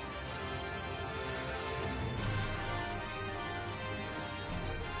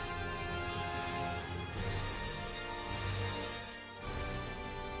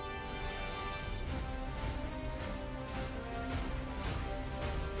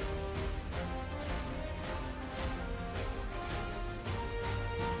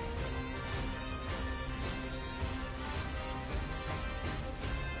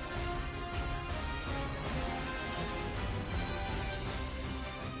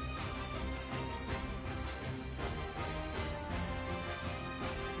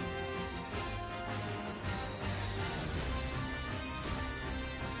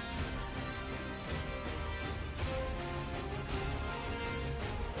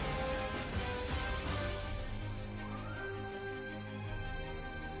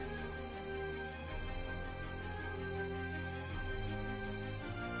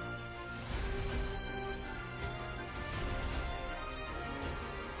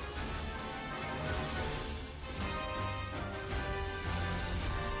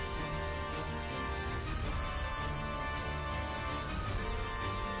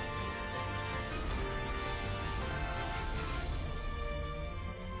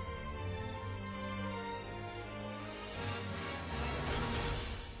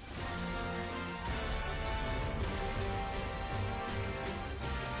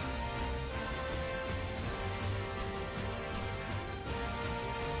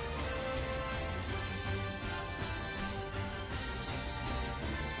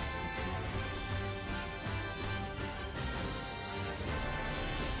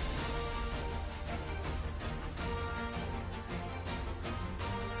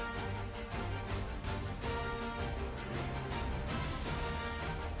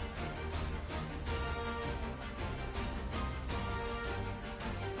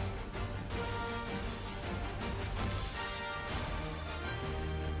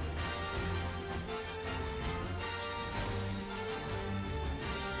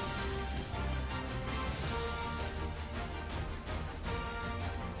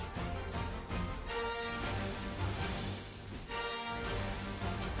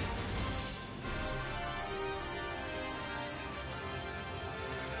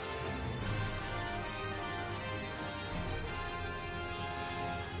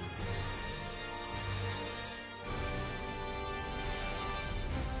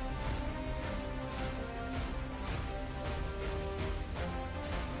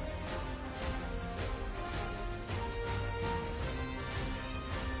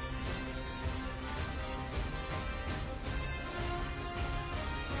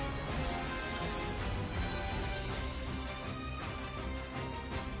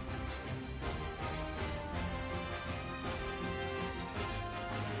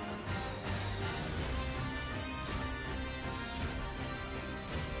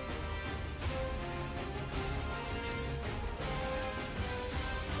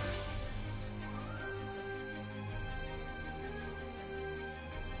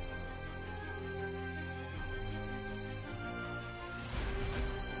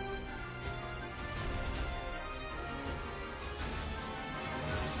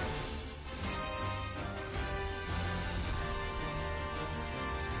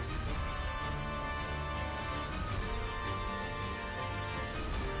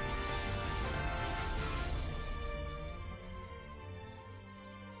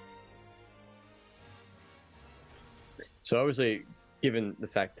 So obviously, given the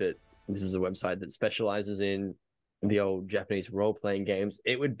fact that this is a website that specializes in the old Japanese role-playing games,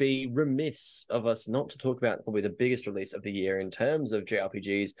 it would be remiss of us not to talk about probably the biggest release of the year in terms of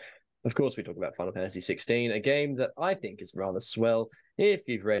JRPGs. Of course, we talk about Final Fantasy XVI, a game that I think is rather swell. If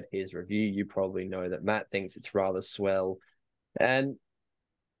you've read his review, you probably know that Matt thinks it's rather swell. And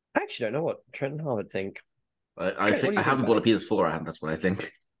I actually don't know what Trent and Harvard think. I Trent, what think do I you think haven't about bought a it? PS4. That's what I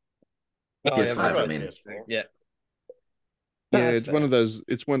think. Oh, yeah, PS5, I I got a mean. PS4. yeah. No, Yeah, that's it's one fair. of those.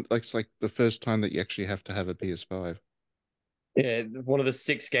 It's one like it's like the first time that you actually have to have a PS5. Yeah, one of the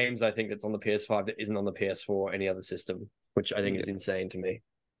 6 games I think that's on the PS5 that isn't on the PS4 or any other system, which I think Yeah. is insane to me.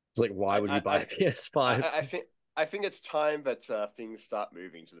 It's like, why would you buy I a PS5? I think it's time that things start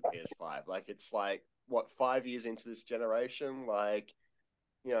moving to the PS5. Like it's like what 5 years into this generation. Like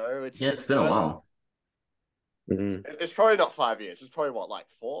Yeah, it's it's been a time. while. Mm. It's probably not 5 years. It's probably what like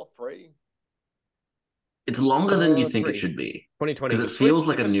four, three. It's longer than you think it 3, should be because 2020. it feels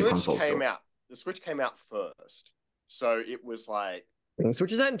like a The new Switch console came still. out. the Switch came out first, so it was like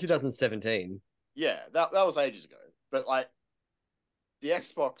Switch is out in 2017. yeah, that was ages ago. But like the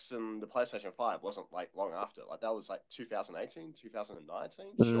Xbox and the PlayStation 5 wasn't like long after. Like that was like 2018, 2019,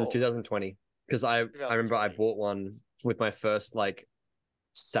 sure. 2020. Because I remember I 2020. bought one with my first like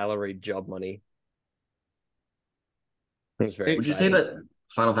salaried job money. It was very Would you say exciting. that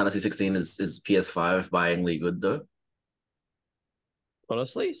Final Fantasy 16 is PS5 buyingly good though?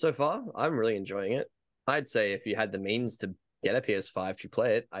 Honestly, so far, I'm really enjoying it. I'd say if you had the means to get a PS5 to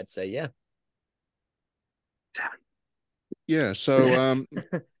play it, I'd say yeah. Yeah, so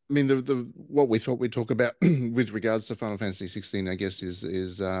I mean the what we thought we'd talk about with regards to Final Fantasy 16, I guess, is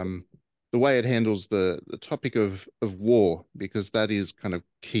the way it handles the topic of war, because that is kind of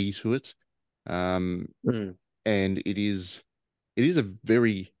key to it. Mm. And it is a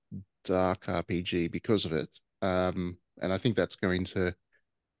very dark RPG because of it. And I think that's going to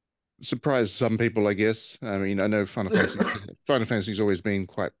surprise some people, I guess. I mean, I know Final Fantasy's always been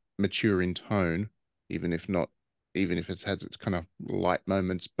quite mature in tone, even if not, even if it's had its kind of light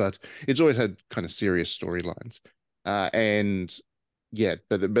moments, but it's always had kind of serious storylines. And yeah,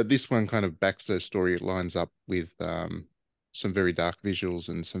 but this one kind of backs those storylines up with some very dark visuals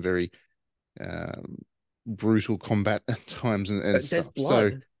and some very um, brutal combat at times and There's stuff. So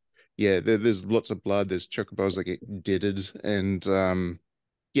blood. yeah, there's lots of blood. There's chocobos that get deaded, and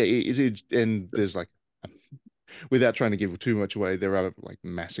yeah, and there's like, without trying to give too much away, there are like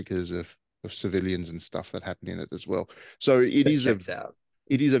massacres of civilians and stuff that happen in it as well. So That checks out.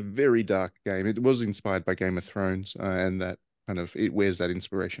 it is a very dark game. It was inspired by Game of Thrones, and that kind of it wears that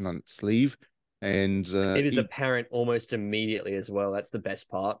inspiration on its sleeve. And It is apparent almost immediately as well. That's the best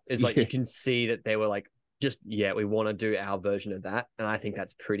part. Is like yeah, you can see that they were like, just yeah, we want to do our version of that, and I think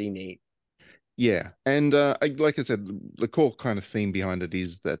that's pretty neat. yeah, and like I said, the core kind of theme behind it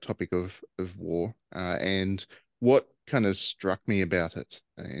is that topic of war, and what kind of struck me about it,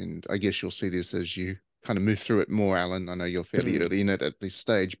 and I guess you'll see this as you kind of move through it more, Alan. I know you're fairly Mm. early in it at this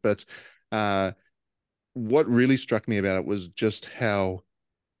stage, but uh, what really struck me about it was just how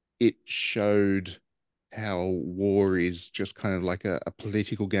it showed how war is just kind of like a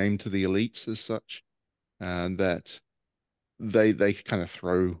political game to the elites as such, that they kind of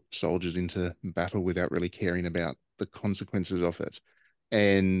throw soldiers into battle without really caring about the consequences of it.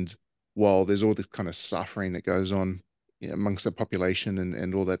 And while there's all this kind of suffering that goes on, you know, amongst the population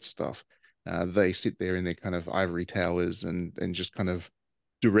and all that stuff, they sit there in their kind of ivory towers and just kind of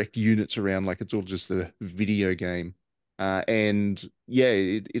direct units around like it's all just a video game. And yeah,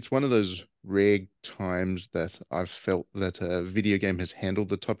 it's one of those rare times that I've felt that a video game has handled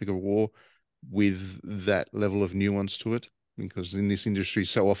the topic of war with that level of nuance to it, because in this industry,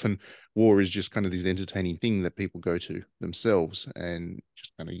 so often war is just kind of this entertaining thing that people go to themselves and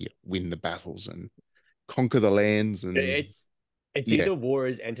just kind of, yeah, win the battles and conquer the lands. And It's it's yeah, either war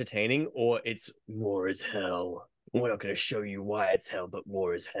is entertaining or it's war is hell. We're not going to show you why it's hell, but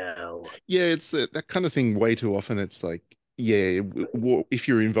war is hell. yeah, it's that kind of thing way too often. It's like, yeah, war, if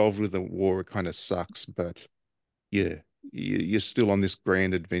you're involved with a war, it kind of sucks, but yeah, you're still on this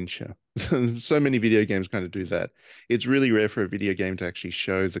grand adventure. So many video games kind of do that. It's really rare for a video game to actually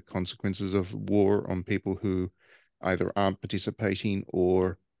show the consequences of war on people who either aren't participating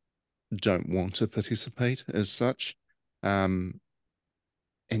or don't want to participate as such. Um,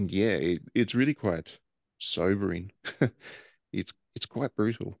 and yeah, it's really quite sobering. It's quite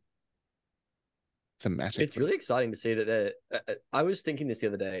brutal It's thematically. really exciting to see that I was thinking this the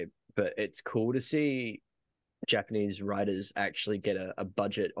other day, but it's cool to see Japanese writers actually get a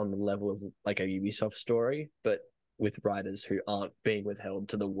budget on the level of like a Ubisoft story, but with writers who aren't being withheld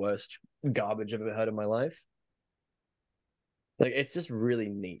to the worst garbage I've ever heard in my life. Like it's just really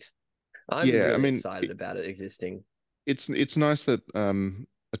neat. I'm Yeah, I really mean, excited about it existing. it's nice that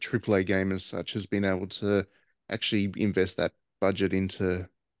a AAA game as such has been able to actually invest that budget into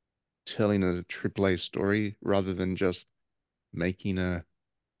telling a AAA story rather than just making a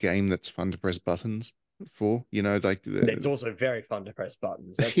game that's fun to press buttons for. You know, like It's also very fun to press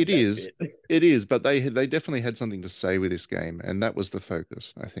buttons. That's the it best is, bit. it is, but they definitely had something to say with this game, and that was the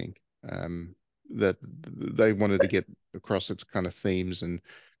focus, I think. That they wanted to get across its kind of themes and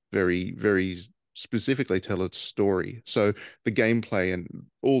very specifically tell its story. So the gameplay and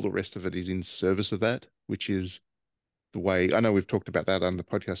all the rest of it is in service of that, which is the way I know we've talked about that on the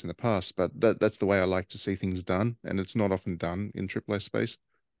podcast in the past, but that's the way I like to see things done, and it's not often done in AAA space,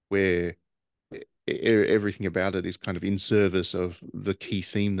 where everything about it is kind of in service of the key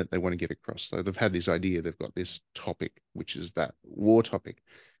theme that they want to get across. So they've had this idea, they've got this topic, which is that war topic,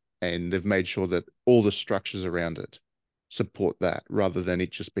 and they've made sure that all the structures around it support that rather than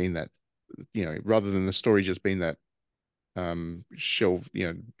it just being that rather than the story just being that shelf,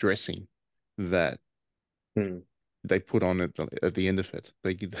 dressing that they put on at the end of it,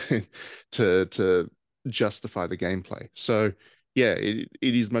 they to justify the gameplay. So yeah, it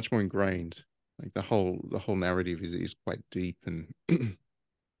is much more ingrained. Like the whole narrative is quite deep and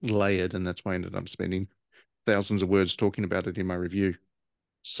layered, and that's why I ended up spending thousands of words talking about it in my review.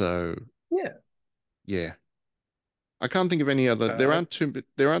 So yeah, I can't think of any other. There aren't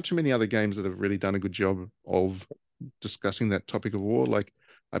too many other games that have really done a good job of discussing that topic of war. Like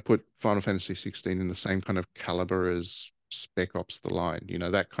I put Final Fantasy 16 in the same kind of caliber as Spec Ops: The Line.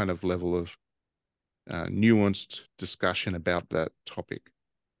 That kind of level of nuanced discussion about that topic.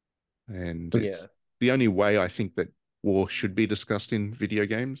 And it's the only way I think that war should be discussed in video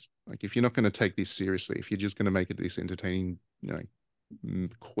games. Like if you're not going to take this seriously, if you're just going to make it this entertaining,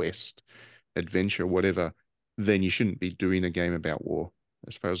 quest, adventure, whatever, then you shouldn't be doing a game about war,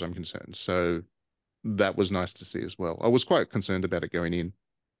 as far as I'm concerned. So that was nice to see as well. I was quite concerned about it going in,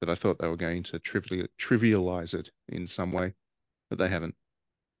 that I thought they were going to trivialize it in some way, but they haven't.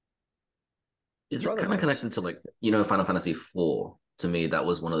 Is it kind of connected to Final Fantasy IV? To me, that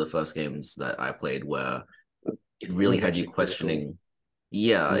was one of the first games that I played where it really had you questioning. Cool.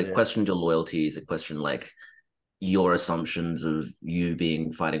 Yeah, it questioned your loyalties. It questioned your assumptions of you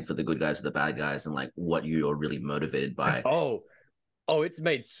being fighting for the good guys or the bad guys, and what you are really motivated by. Oh, it's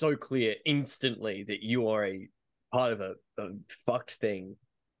made so clear instantly that you are a part of a fucked thing.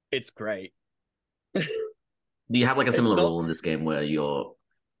 It's great. Do you have a similar role in this game where you're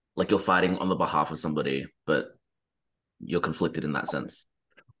fighting on the behalf of somebody, but you're conflicted in that sense?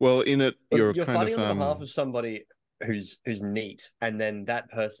 Well, in it, you're kind fighting of on behalf of somebody who's neat, and then that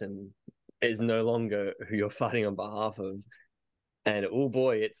person is no longer who you're fighting on behalf of, and oh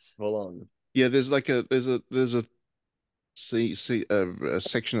boy, it's full on. Yeah, there's a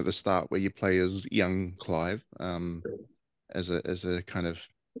section at the start where you play as young Clive, as a kind of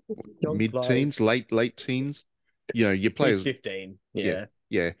mid-teens, late teens. You play He's as 15.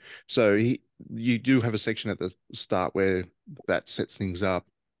 Yeah. So you do have a section at the start where that sets things up.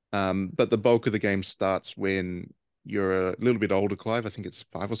 But the bulk of the game starts when you're a little bit older, Clive. I think it's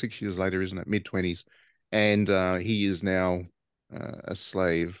 5 or 6 years later, isn't it? Mid-20s. And he is now a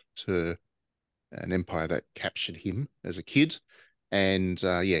slave to an empire that captured him as a kid. And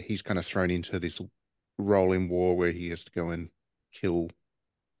he's kind of thrown into this role in war where he has to go and kill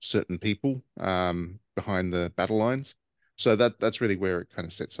certain people behind the battle lines. So that's really where it kind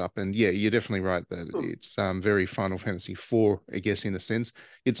of sets up. And yeah, you're definitely right that it's very Final Fantasy IV, I guess, in a sense.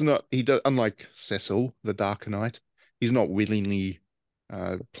 It's not unlike Cecil, the Dark Knight, he's not willingly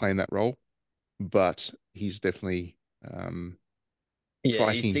playing that role, but he's definitely fighting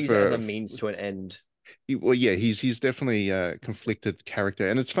he sees it as a means to an end. He's definitely a conflicted character.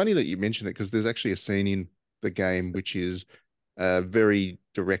 And it's funny that you mentioned it because there's actually a scene in the game which is very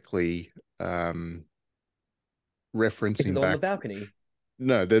directly referencing Is it back on the balcony?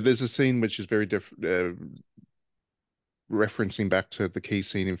 No, there's a scene which is very referencing back to the key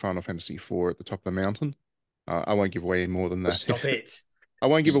scene in Final Fantasy IV at the top of the mountain. I won't give away more than that. Stop it. I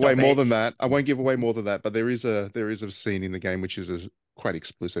won't give away more than that. I won't give away more than that. But there is a scene in the game which is a quite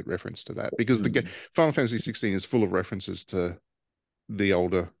explicit reference to that because the Final Fantasy 16 is full of references to the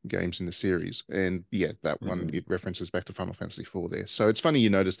older games in the series, and that one it references back to Final Fantasy IV there. So it's funny you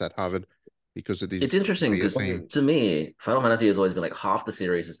noticed that, Harvard, because it's interesting because to me, Final Fantasy has always been half the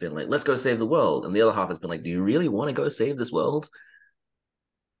series has been let's go save the world, and the other half has been do you really want to go save this world?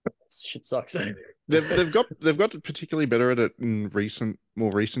 Shit sucks. they've got particularly better at it in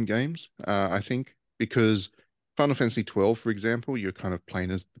more recent games, I think, because Final Fantasy 12, for example, you're kind of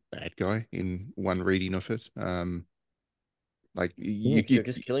playing as the bad guy in one reading of it. You're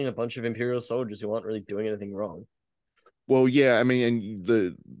just killing a bunch of Imperial soldiers who aren't really doing anything wrong. Well, yeah, I mean,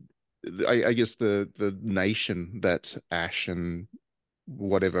 and I guess the nation that Ash and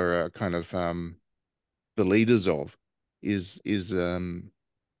whatever are kind of the leaders of is a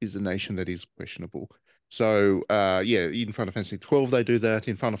nation that is questionable. So in Final Fantasy 12 they do that.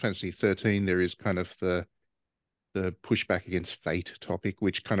 In Final Fantasy 13 there is kind of the pushback against fate topic,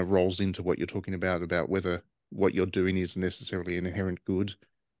 which kind of rolls into what you're talking about whether what you're doing is necessarily an inherent good.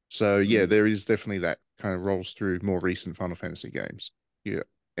 So yeah, there is definitely that kind of rolls through more recent Final Fantasy games. Yeah.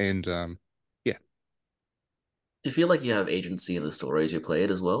 And do you feel like you have agency in the stories you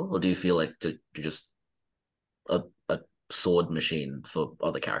played as well, or do you feel like you're just a sword machine for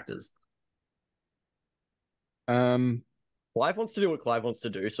other characters? Clive wants to do what Clive wants to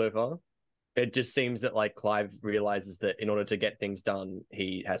do so far. It just seems that Clive realizes that in order to get things done,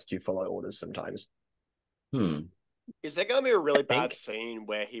 he has to follow orders sometimes. Is there going to be a really bad think- scene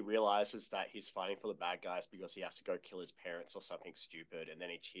where he realizes that he's fighting for the bad guys because he has to go kill his parents or something stupid, and then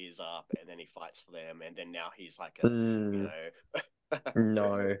he tears up, and then he fights for them, and then now he's like a, you know,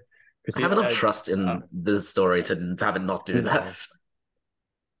 No, because I have enough trust in the story to have it not do No. that.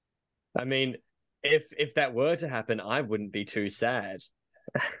 I mean, if that were to happen, I wouldn't be too sad.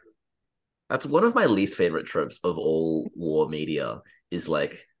 That's one of my least favorite tropes of all war media is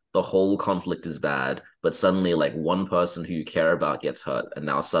like the whole conflict is bad, but suddenly like one person who you care about gets hurt, and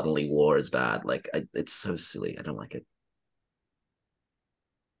now suddenly war is bad. Like it's so silly. I don't like it.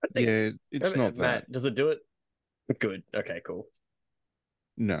 I think, Yeah, it's not that. Matt, does it do it? Good. Okay, cool.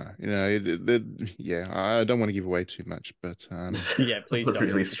 No, yeah, I don't want to give away too much, but Yeah, please I'm don't.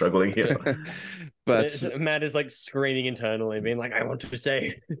 really struggling here. but Matt is like screaming internally, being like, "I want to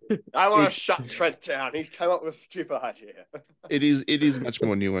say." I want to shut Trent down. He's come up with a stupid idea. it is much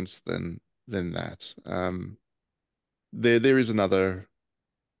more nuanced than that. There is another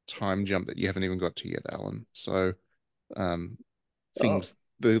time jump that you haven't even got to yet, Alan. So um, Oh, things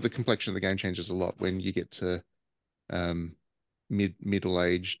the complexion of the game changes a lot when you get to um,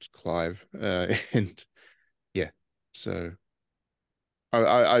 middle-aged Clive, and yeah, so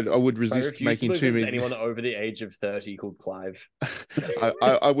I would I resist refuse to making believe too there's many. anyone over the age of 30 called Clive.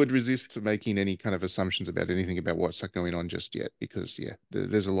 I would resist to making any kind of assumptions about anything about what's going on just yet, because yeah,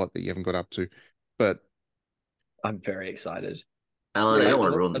 there's a lot that you haven't got up to, but I'm very excited. Alan, I yeah, don't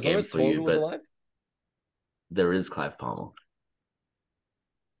want to ruin the As long game as for you, Torgal was but alive. there is Clive Palmer.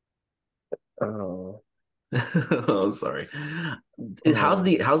 Oh, Oh, sorry. How's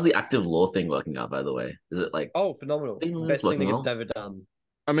the active lore thing working out, by the way? Is it like phenomenal! things Best thing working they've well? ever done.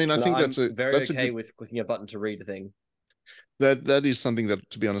 I mean, I And think I'm very that's a okay good with clicking a button to read a thing. that is something that,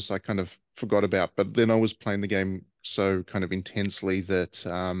 to be honest, I kind of forgot about. But then I was playing the game so kind of intensely that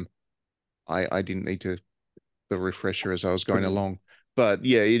I didn't need to the refresher as I was going along. But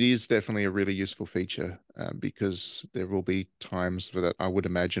yeah, it is definitely a really useful feature because there will be times that I would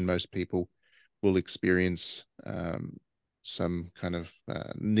imagine most people will experience some kind of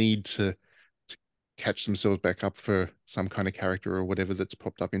need to catch themselves back up for some kind of character or whatever that's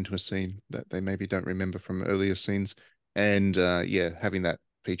popped up into a scene that they maybe don't remember from earlier scenes. And yeah, having that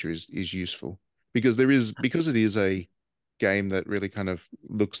feature is useful because it is a game that really kind of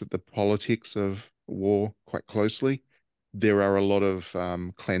looks at the politics of war quite closely. There are a lot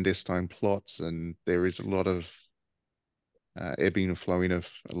of clandestine plots, and there is a lot of ebbing and flowing of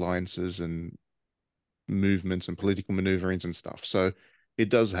alliances and movements and political maneuverings and stuff. So it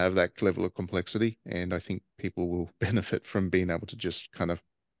does have that level of complexity, and I think people will benefit from being able to just kind of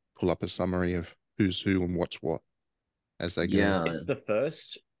pull up a summary of who's who and what's what as they go. Yeah.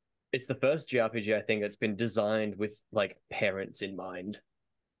 It's the first JRPG I think that's been designed with like parents in mind.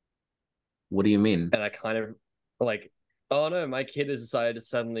 What do you mean? And I kind of like, oh no, my kid has decided to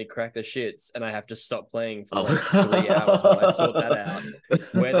suddenly crack the shits, and I have to stop playing for like 3 hours while I sort that out.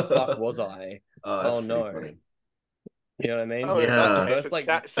 Where the fuck was I? That's Oh pretty no. funny. You know what I mean? Oh, It's in that the Yeah. case, first like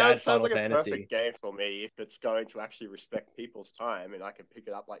sounds bad Final like a Fantasy. perfect game for me if it's going to actually respect people's time, and I can pick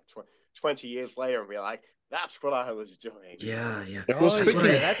it up like 20 years later and be like, "That's what I was doing." Yeah, yeah. Oh, Well, That's what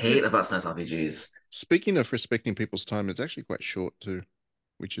I yeah, that's hate it. about SNES RPGs. Speaking of respecting people's time, it's actually quite short too,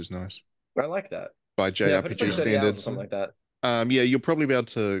 which is nice I like that. by Yeah, but it's like JRPG 30 hours or standards. something like that. Yeah, you'll probably be able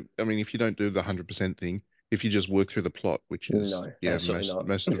to. I mean, if you don't do the 100% thing, if you just work through the plot, which is No, yeah, absolutely not.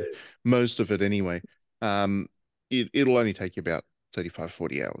 most of it anyway, um, it'll only take you about 35,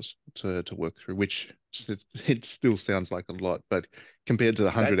 40 hours to work through, which it still sounds like a lot, but compared to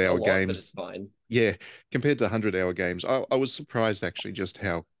the hundred That's a hour lot, but it's games, fine. yeah, compared to the 100 hour games, I was surprised actually just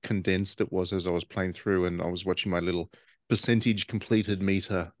how condensed it was as I was playing through, and I was watching my little percentage completed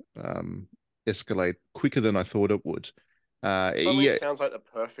meter escalate quicker than I thought it would. Suddenly Yeah, sounds like the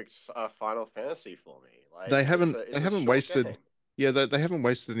perfect Final Fantasy for me. Like they it's haven't a short wasted. game. Yeah, they haven't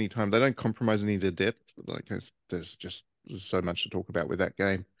wasted any time. They don't compromise any of the depth. Like there's so much to talk about with that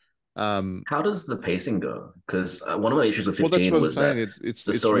game. Um, How does the pacing go? Because one of my issues with well, that's 15 what I'm was saying. that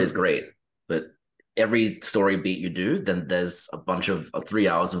the It's story is great, but every story beat you do, then there's a bunch of 3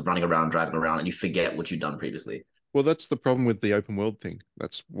 hours of running around, driving around, and you forget what you've done previously. well, that's the problem with the open world thing.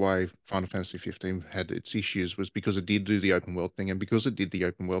 That's why Final Fantasy 15 had its issues, was because it did do the open world thing, and because it did the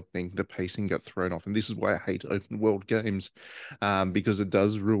open world thing, the pacing got thrown off. And this is why I hate open world games, because it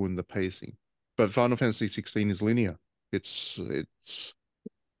does ruin the pacing. But Final Fantasy 16 is linear. It's not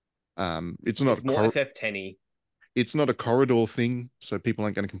a It's more FF10y. it's not a corridor thing, so people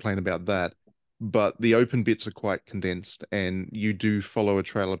aren't going to complain about that. But the open bits are quite condensed, and you do follow a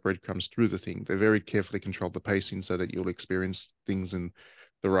trail of breadcrumbs through the thing. They very carefully control the pacing so that you'll experience things in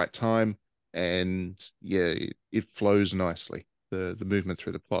the right time. and yeah, it flows nicely. The movement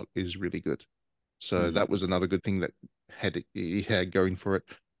through the plot is really good. So that was another good thing that it had going for it.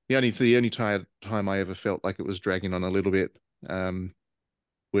 The only time I ever felt like it was dragging on a little bit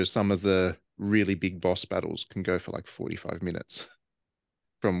where some of the really big boss battles can go for like 45 minutes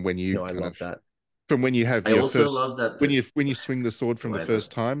from when you No, I kind of love that. from when you have I your also first love that. when you swing the sword from the Whatever.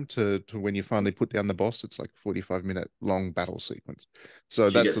 first time to when you finally put down the boss, it's like 45-minute long battle sequence. So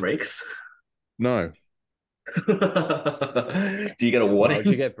Do you that's get breaks? no. Do you get a Why would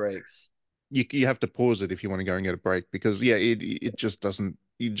you warning? get breaks? You have to pause it if you want to go and get a break because yeah, it just doesn't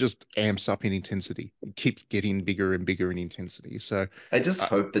it just amps up in intensity. It keeps getting bigger and bigger in intensity. So I just uh,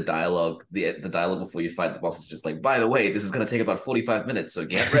 hope the dialogue before you fight the boss is just like, by the way, this is gonna take about 45 minutes, so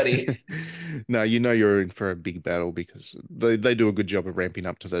get ready. no, you know you're in for a big battle because they do a good job of ramping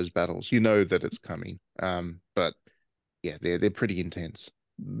up to those battles. You know that it's coming. But yeah, they're pretty intense.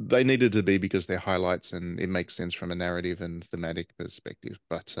 They needed to be because they're highlights and it makes sense from a narrative and thematic perspective.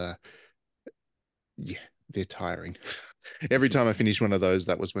 But yeah, they're tiring. Every time I finish one of those,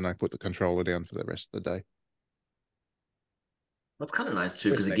 that was when I put the controller down for the rest of the day. That's kind of nice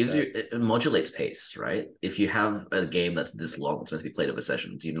too, because it Respect gives you that. it modulates pace, right? If you have a game that's this long, it's meant to be played over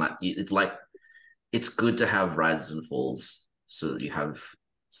sessions. It's like it's good to have rises and falls, so you have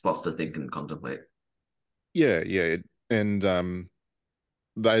spots to think and contemplate. Yeah, yeah, and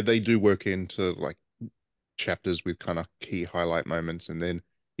they do work into like chapters with kind of key highlight moments, and then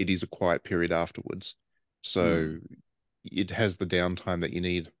it is a quiet period afterwards. So Hmm. it has the downtime that you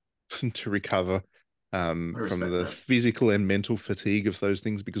need to recover I from respect the that. physical and mental fatigue of those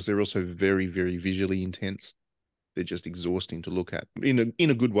things because they're also very, very visually intense. They're just exhausting to look at in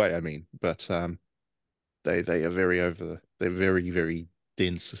a good way, I mean. But they are they're very, very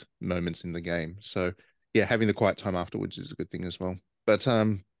dense moments in the game. So yeah, having the quiet time afterwards is a good thing as well. But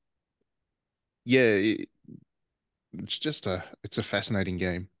yeah, it's a fascinating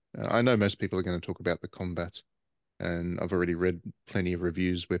game. I know most people are going to talk about the combat, and I've already read plenty of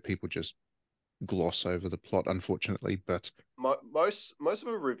reviews where people just gloss over the plot, unfortunately. But Most of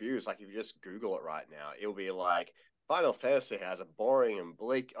the reviews, like if you just Google it right now, it'll be like Final Fantasy has a boring and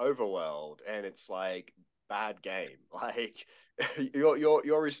bleak overworld, and it's like bad game. Like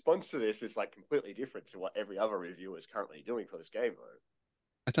your response to this is like completely different to what every other reviewer is currently doing for this game, though.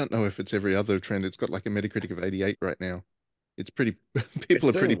 I don't know if it's every other trend. It's got like a Metacritic of 88 right now. It's pretty It's people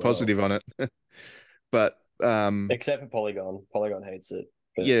are pretty doing well, positive on it. But except for Polygon. Polygon hates it,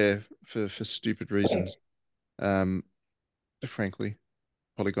 but yeah, for stupid reasons. Um, frankly,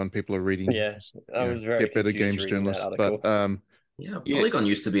 Polygon people are reading, yeah, just, I was very get better confused games reading that journalists. But article. Yeah, yeah, Polygon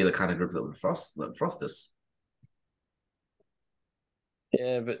used to be the kind of group that would frost this.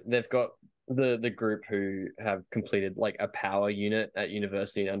 Yeah, but they've got the group who have completed like a power unit at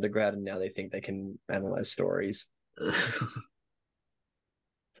university and undergrad, and now they think they can analyze stories.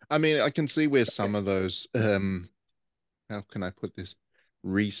 I mean, I can see where some of those how can I put this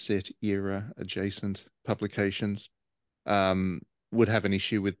reset era adjacent publications um would have an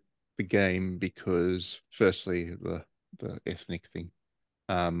issue with the game because firstly the ethnic thing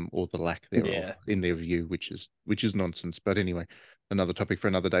or the lack thereof Yeah, in their view, which is nonsense. But anyway, another topic for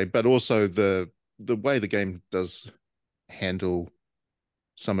another day. But also the way the game does handle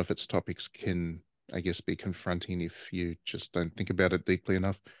some of its topics can, I guess, be confronting if you just don't think about it deeply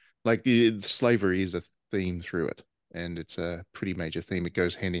enough. Like slavery is a theme through it, and it's a pretty major theme. It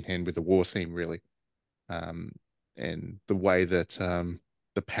goes hand in hand with the war theme, really, um, and the way that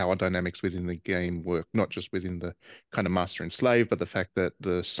the power dynamics within the game work, not just within the kind of master and slave, but the fact that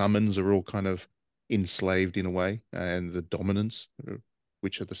the summons are all kind of enslaved in a way, and the dominants,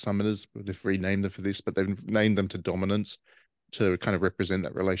 which are the summoners, they've renamed them for this, but they've named them to dominance to kind of represent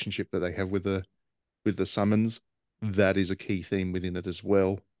that relationship that they have with the summons. That is a key theme within it as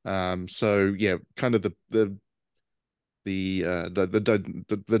well. So yeah, kind of the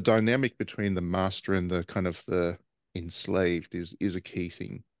dynamic between the master and the kind of the enslaved is a key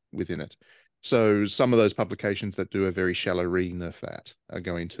thing within it. So some of those publications that do a very shallow reading of that are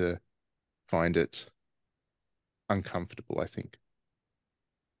going to find it uncomfortable, I think.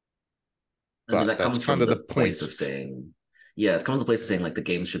 I mean, But that that's comes kind from of the the place point. of saying, yeah, it's coming from the place of saying like the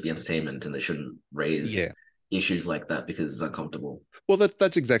games should be entertainment and they shouldn't Yeah. raise issues like that because it's uncomfortable. Well,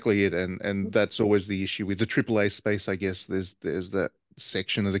 that's exactly it, and that's always the issue with the AAA space. I guess there's that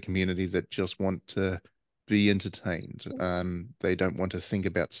section of the community that just want to be entertained. They don't want to think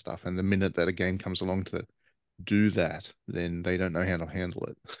about stuff, and the minute that a game comes along to do that, then they don't know how to handle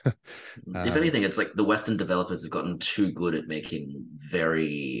it. If um, anything, it's like the Western developers have gotten too good at making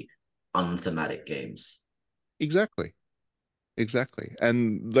very unthematic games. exactly, exactly,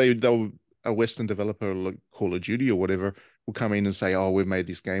 and they'll a Western developer like Call of Duty or whatever will come in and say, "Oh, we've made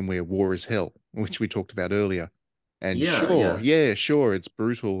this game where war is hell," which we talked about earlier. And Yeah, sure, yeah. yeah, sure, it's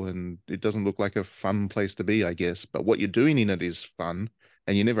brutal and it doesn't look like a fun place to be, I guess. But what you're doing in it is fun,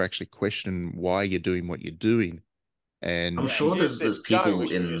 and you never actually question why you're doing what you're doing. I'm And Yeah, sure here's there's this gun people which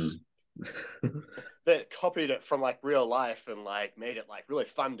we in just that copied it from like real life and like made it like really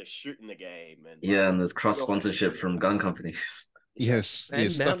fun to shoot in the game and yeah, like and there's cross real sponsorship from gun companies. yeah. yes,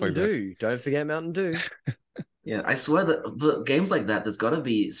 And stuff Mountain like that. Dew. Don't forget Mountain Dew. Yeah, I swear that the games like that, there's got to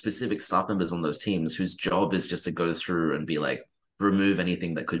be specific staff members on those teams whose job is just to go through and be like, remove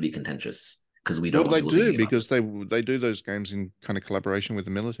anything that could be contentious because we don't Well, want they people do thinking about because this. they do those games in kind of collaboration with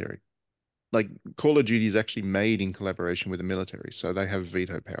the military. Like Call of Duty is actually made in collaboration with the military, so they have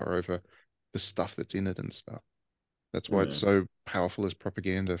veto power over the stuff that's in it and stuff. That's why it's Hmm. so powerful as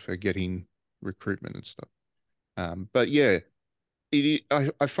propaganda for getting recruitment and stuff. But yeah,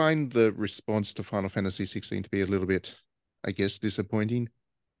 I find the response to Final Fantasy XVI to be a little bit, I guess, disappointing.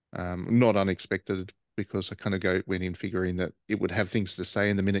 Not unexpected because I kind of went in figuring that it would have things to say,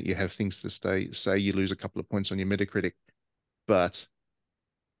 and the minute you have things to say, you lose a couple of points on your Metacritic. But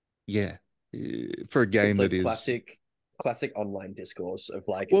yeah, for a It's game that like is classic online discourse of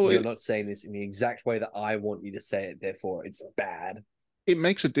like, well, you're not saying this in the exact way that I want you to say it, therefore it's bad. it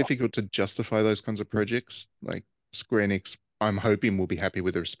makes it difficult to justify those kinds of projects. Like Square Enix, I'm hoping will be happy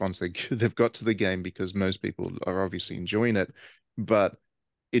with the response they've got to the game because most people are obviously enjoying it, but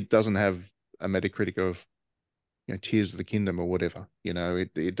it doesn't have a Metacritic of Tears of the Kingdom or whatever.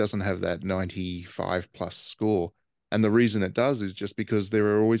 It doesn't have that 95 plus score. And the reason it does is just because there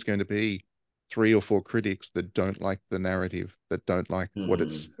are always going to be three or four critics that don't like the narrative, that don't like Hmm. what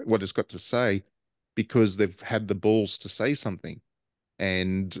it's got to say, because they've had the balls to say something.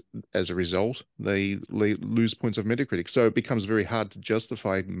 And as a result, they lose points of Metacritic. So it becomes very hard to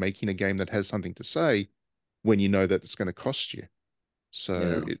justify making a game that has something to say when you know that it's going to cost you.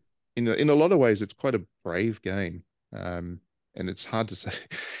 So Yeah. in a lot of ways, it's quite a brave game, and it's hard to say.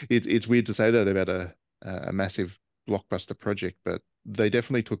 It's weird to say that about a massive blockbuster project, but they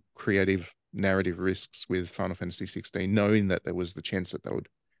definitely took creative narrative risks with Final Fantasy 16, knowing that there was the chance that they would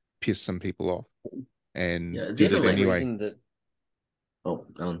piss some people off, and Yeah. It's did There's it even a like, anyway. reason that oh,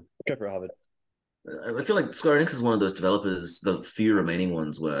 go for Harvard. I feel like Square Enix is one of those developers, the few remaining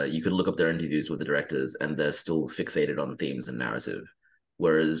ones where you could look up their interviews with the directors and they're still fixated on themes and narrative.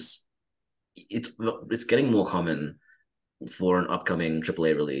 Whereas it's getting more common for an upcoming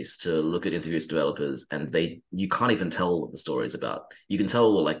AAA release to look at interviews with developers and you can't even tell what the story is about. You can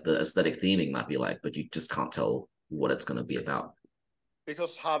tell what like the aesthetic theming might be like, but you just can't tell what it's going to be about.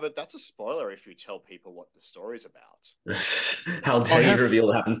 Because Harvard, that's a spoiler if you tell people what the story's about. How I dare you have reveal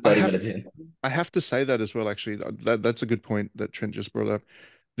what happens I 30 have minutes in? I have to say that as well, actually. That's a good point that Trent just brought up.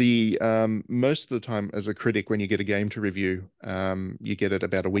 The most of the time as a critic, when you get a game to review, you get it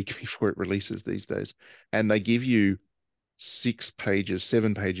about a week before it releases these days. And they give you 6 pages,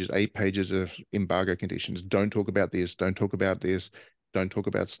 7 pages, 8 pages of embargo conditions. Don't talk about this, don't talk about this, don't talk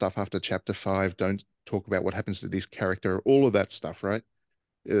about stuff after chapter 5, don't talk about what happens to this character, all of that stuff, right?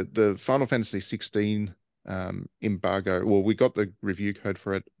 The Final Fantasy 16 embargo. Well, we got the review code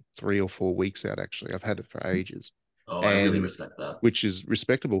for it 3 or 4 weeks out. Actually, I've had it for ages, Oh, I really and respect that. which is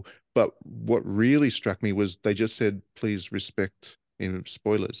respectable. But what really struck me was they just said, "Please respect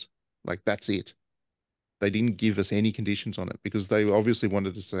spoilers." Like that's it. They didn't give us any conditions on it because they obviously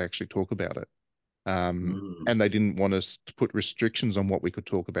wanted us to actually talk about it. Mm. And they didn't want us to put restrictions on what we could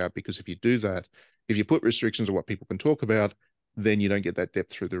talk about because if you do that, if you put restrictions on what people can talk about, then you don't get that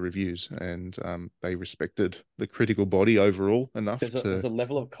depth through the reviews. And they respected the critical body overall enough There's to, a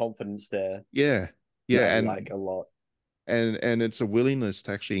level of confidence there yeah, that I yeah, like a lot. and it's a willingness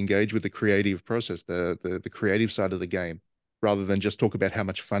to actually engage with the creative process, the creative side of the game, rather than just talk about how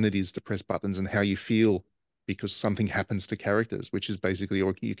much fun it is to press buttons and how you feel because something happens to characters, which is basically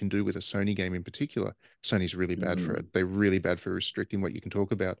all you can do with a Sony game in particular. Sony's really bad for it. Mm. They're really bad for restricting what you can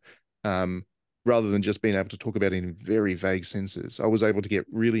talk about. Um, Rather than just being able to talk about it in very vague senses. I was able to get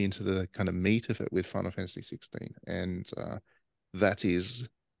really into the kind of meat of it with Final Fantasy 16, and that is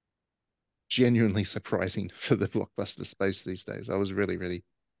genuinely surprising for the blockbuster space these days. I was really, really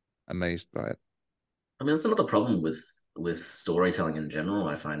amazed by it. I mean, that's another problem with storytelling in general,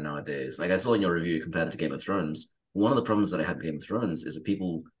 I find nowadays. Like I saw in your review compared to Game of Thrones, one of the problems that I had with Game of Thrones is that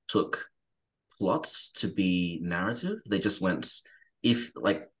people took plots to be narrative. They just went, if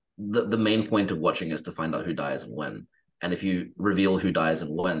like the main point of watching is to find out who dies and when. And if you reveal who dies and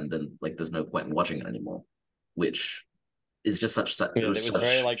when, then like there's no point in watching it anymore, which is just such Yeah, it was it was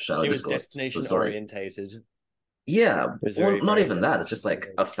very such like shallow it was discourse for destination stories. orientated. Yeah, It was well, very, not very even that. just It's just like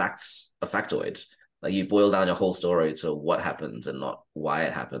a factoid. Like you boil down your whole story to what happens and not why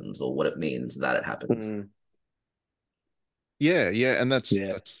it happens or what it means that it happens. Mm, Yeah, yeah, and that's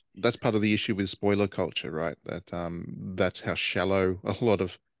yeah. that's part of the issue with spoiler culture, right? That's how shallow a lot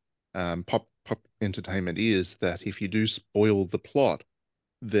of pop entertainment is, that if you do spoil the plot,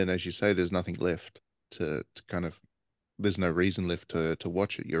 then as you say, there's nothing left to kind of there's no reason left to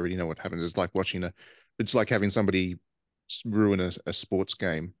watch it. You already know what happens. It's like having somebody ruin a sports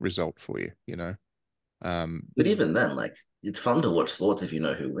game result for you, you know? Um, But even then, like it's fun to watch sports if you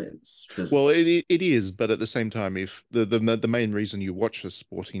know who wins well, because it is, but at the same time, if the main reason you watch a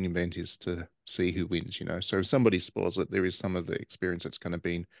sporting event is to see who wins, you know. So if somebody spoils it, there is some of the experience that's kind of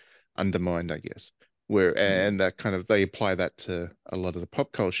been undermined, I guess. Where and that kind of they apply that to a lot of the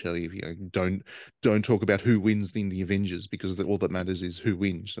pop culture. You know, don't talk about who wins in the Avengers because all that matters is who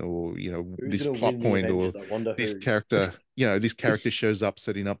wins, or you know, Who's this gonna plot win the point, or Avengers? I wonder this who. character, you know, this character shows up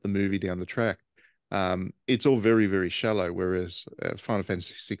setting up the movie down the track. It's all very, very shallow. Whereas Final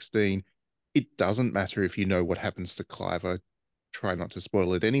Fantasy 16, it doesn't matter if you know what happens to Clive. I try not to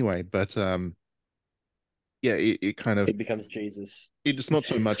spoil it anyway, but yeah, it kind of It becomes Jesus. it's not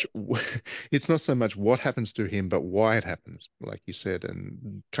so much it's not so much what happens to him, but why it happens, like you said,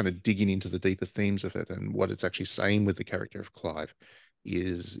 and kind of digging into the deeper themes of it and what it's actually saying with the character of Clive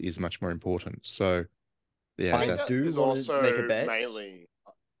is much more important. So I yeah, think I that that's do is want to make a also bet. mainly.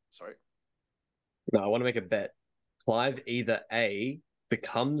 Sorry. No, I want to make a bet. Clive either A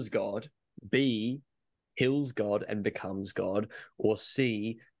becomes God, B kills God and becomes God, or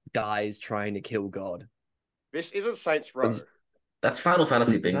C dies trying to kill God. This isn't Saints Row. It's- that's Final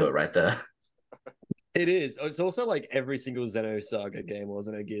Fantasy Is bingo that right there. it is. It's also like every single Xenosaga game or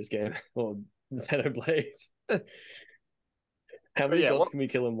Xenogears game or Xenoblade. How But many yeah, gods can we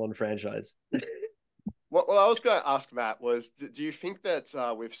kill in one franchise? what I was going to ask Matt was, do you think that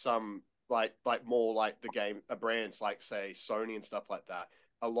with some like more like the game brands like say Sony and stuff like that,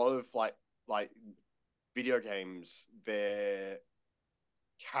 a lot of like video games, their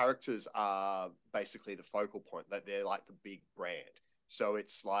characters are basically the focal point, that they're like the big brand. So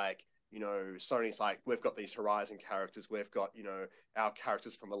it's like, you know, Sony's like, we've got these Horizon characters, we've got, you know, our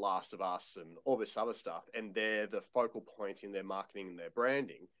characters from The Last of Us and all this other stuff, and they're the focal point in their marketing and their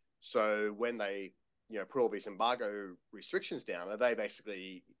branding. So when they, you know, put all these embargo restrictions down, are they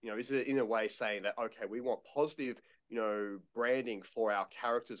basically, you know, is it in a way saying that, okay, we want positive, you know, branding for our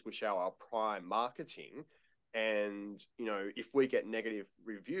characters, which are our prime marketing, and you know, if we get negative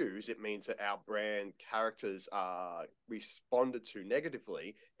reviews, it means that our brand characters are responded to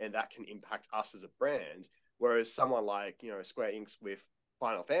negatively, and that can impact us as a brand. Whereas someone like, you know, Square Enix with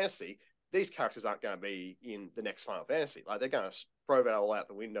Final Fantasy, these characters aren't going to be in the next Final Fantasy. Like they're going to throw that all out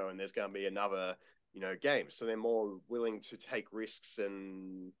the window, and there's going to be another, you know, game. So they're more willing to take risks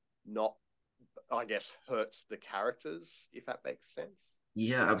and not, I guess, hurt the characters, if that makes sense.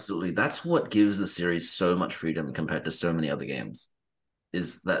 Yeah, absolutely. That's what gives the series so much freedom compared to so many other games,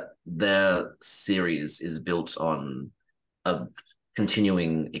 is that their series is built on a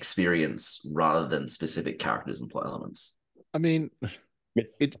continuing experience rather than specific characters and plot elements. I mean,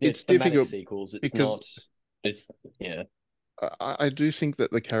 It's it's thematic difficult sequels. It's because not. It's yeah. I do think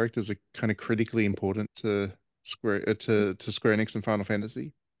that the characters are kind of critically important to Square Enix and Final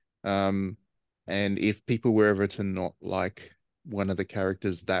Fantasy. Um, and if people were ever to not like one of the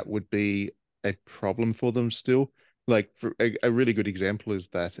characters, that would be a problem for them still. Like for a really good example is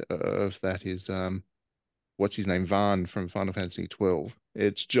that of that is what's his name, Vaughn from Final Fantasy 12.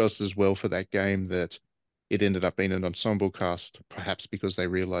 It's just as well for that game that it ended up being an ensemble cast, perhaps because they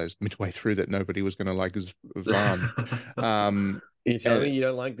realized midway through that nobody was going to like his Vaughn. Um, You telling and me you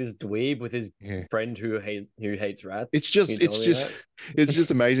don't like this dweeb with his yeah, friend who hates it's rats? just You it's telling me just that? it's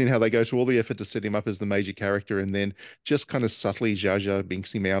just amazing how they go to all the effort to set him up as the major character and then just kind of subtly Jar Jar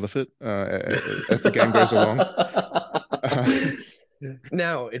binks him out of it as the game goes along.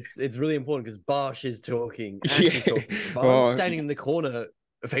 Now it's really important because Barsh is talking, Yeah. Ash is talking, Van's Oh, standing in the corner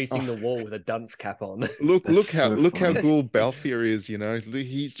facing the oh, wall with a dunce cap on. look, That's so look how funny. cool Balthier is, you know.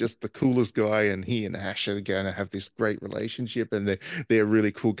 He's just the coolest guy, and he and Ash are gonna have this great relationship, and they're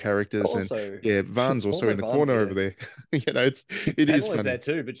really cool characters. And Also, yeah, Van's also also in the Van's corner over here. there. You know, it is Pamela's there funny.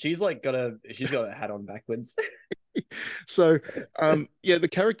 too, but she's got a hat on backwards. So, yeah, the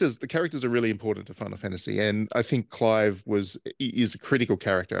characters are really important to Final Fantasy, and I think Clive is a critical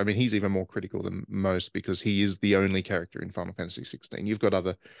character. I mean, he's even more critical than most because he is the only character in Final Fantasy 16. You've got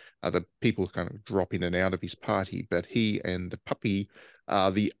other people kind of drop in and out of his party, but he and the puppy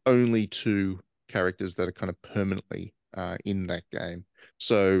are the only two characters that are kind of permanently in that game.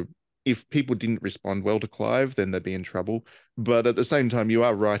 So if people didn't respond well to Clive, then they'd be in trouble. But at the same time, you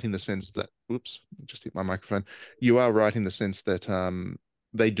are right in the sense that, whoops, just hit my microphone. You are right in the sense that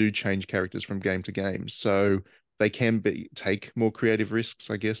they do change characters from game to game, so they can take more creative risks,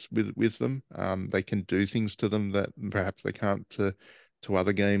 I guess, with them. They can do things to them that perhaps they can't to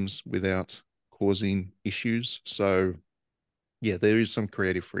other games without causing issues. So yeah, there is some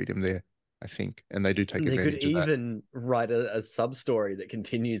creative freedom there, I think, and they do take They could advantage of that. even write a sub story that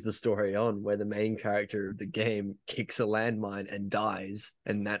continues the story on, where the main character of the game kicks a landmine and dies,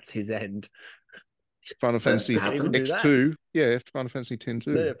 and that's his end. Final Does Fantasy that happen? X2, yeah, Final Fantasy X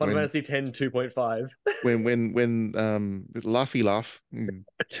too. No, Final Fantasy X 2.5. When Laffy Laugh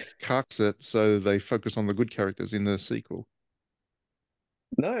carks it, so they focus on the good characters in the sequel.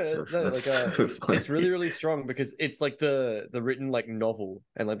 No, no, That's like so funny. it's really, really strong because it's like the written like novel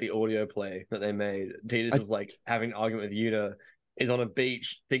and like the audio play that they made. Tidus was like having an argument with Yuna, is on a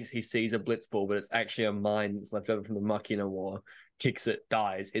beach, thinks he sees a blitzball, but it's actually a mine that's left over from the Machina War. Kicks it,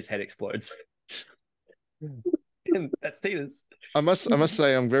 dies, his head explodes. And that's Tidus. I must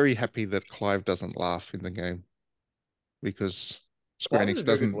say I'm very happy that Clive doesn't laugh in the game because Square Clive is Enix a very good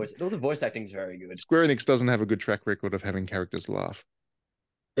doesn't voice. All the voice acting is very good. Square Enix doesn't have a good track record of having characters laugh.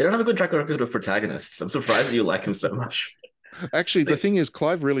 They don't have a good track record of protagonists. I'm surprised that you like him so much. Actually, the thing is,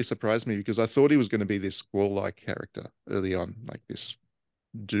 Clive really surprised me because I thought he was going to be this squall-like character early on, like this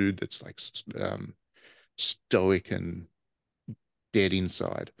dude that's like stoic and dead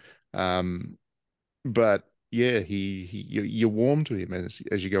inside. But yeah, you warm to him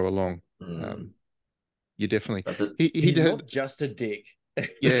as you go along. You definitely That's it. He's not just a dick.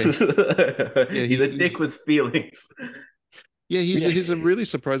 Yeah, He's a dick with feelings. Yeah, he's a really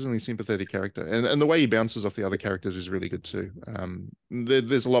surprisingly sympathetic character, and the way he bounces off the other characters is really good too.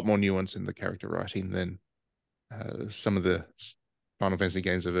 There's a lot more nuance in the character writing than some of the Final Fantasy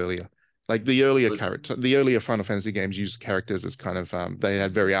games of earlier. Like the earlier Final Fantasy games used characters as kind of they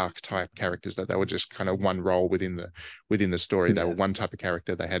had very archetype characters that they were just kind of one role within the story. They were one type of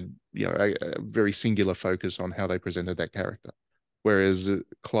character. They had a very singular focus on how they presented that character. Whereas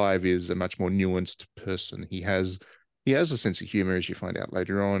Clive is a much more nuanced person. He has a sense of humor, as you find out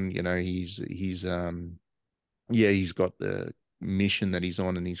later on. He's got the mission that he's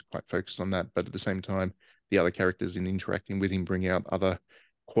on, and he's quite focused on that. But at the same time, the other characters in interacting with him bring out other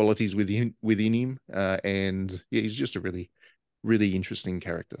qualities within him, and yeah, he's just a really, really interesting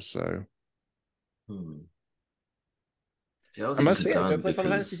character. So, See, I was even concerned play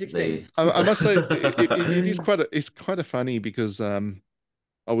Final Fantasy 16. I must say it is quite a funny because I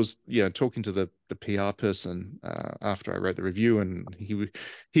was talking to the PR person after I wrote the review, and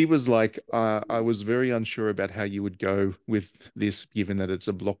he was like, I was very unsure about how you would go with this, given that it's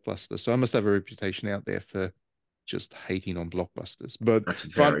a blockbuster. So I must have a reputation out there for just hating on blockbusters. But that's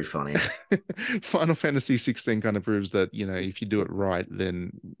very funny. Final Fantasy 16 kind of proves that if you do it right,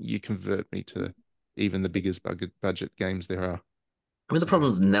 then you convert me to even the biggest budget games there are. I mean, the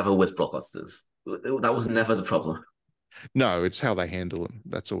problem is never with blockbusters. That was never the problem. No, it's how they handle them.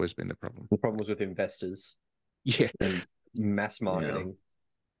 That's always been the problem. The problem was with investors. Yeah. And mass marketing.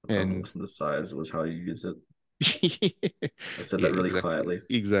 The problem wasn't the size, it was how you use it. I said that really quietly.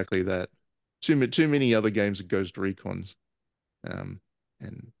 Exactly that. Too many other games are Ghost Recons, and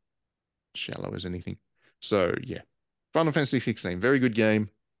shallow as anything. So yeah, Final Fantasy 16, very good game,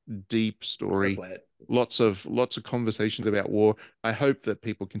 deep story, lots of conversations about war. I hope that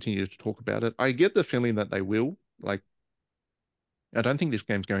people continue to talk about it. I get the feeling that they will. Like, I don't think this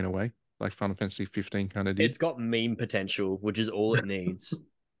game's going away, like Final Fantasy 15 kind of did. It's got meme potential, which is all it needs.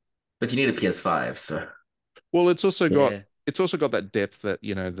 But you need a PS5, so. Well, it's also got that depth that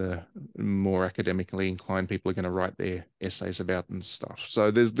the more academically inclined people are going to write their essays about and stuff.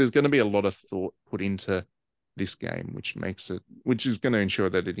 So there's going to be a lot of thought put into this game, which is going to ensure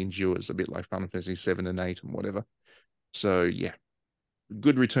that it endures a bit like Final Fantasy 7 and 8 and whatever. So yeah,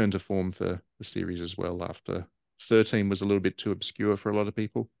 good return to form for the series as well. After 13 was a little bit too obscure for a lot of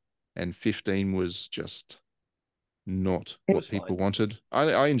people, and 15 was just not what people wanted.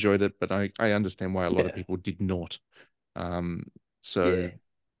 I enjoyed it, but I understand why a lot of people did not.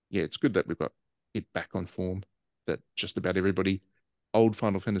 It's good that we've got it back on form, that just about everybody, old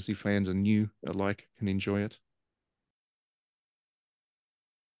Final Fantasy fans and new alike, can enjoy it.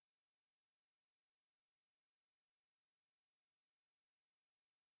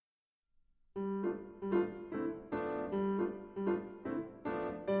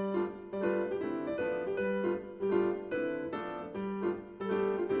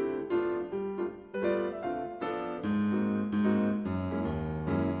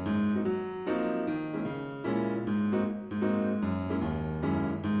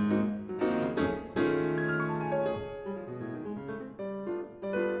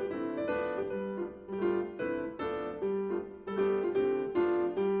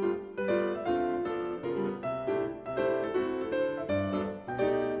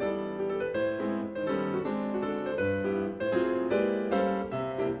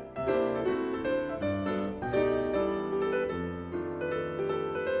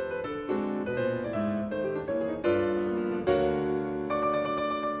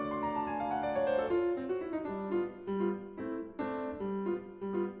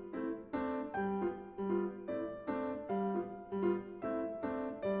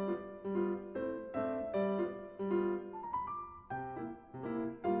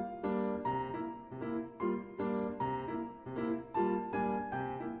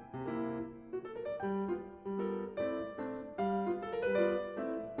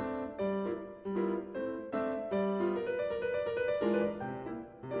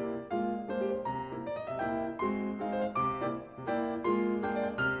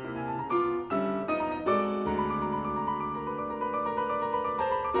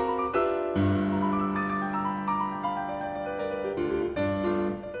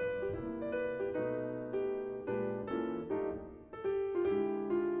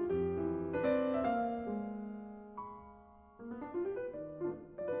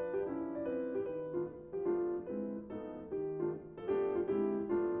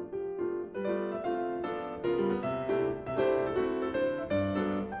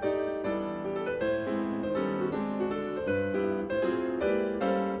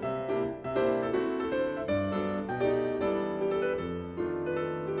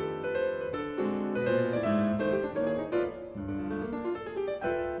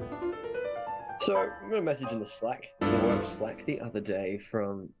 So I got a message in the Slack, in the work Slack the other day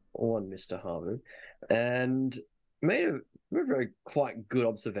from one Mr. Harmon, and made a very quite good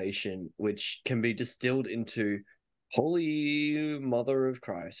observation, which can be distilled into Holy Mother of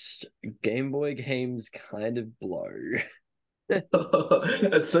Christ, Game Boy games kind of blow.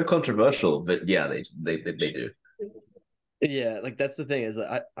 It's so controversial, but yeah, they do. Yeah, like that's the thing is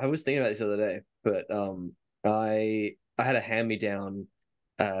I was thinking about this the other day, but I had a hand-me-down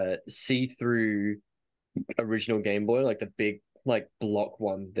see-through original Game Boy, like the big like block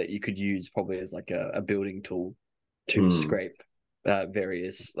one that you could use probably as like a building tool to scrape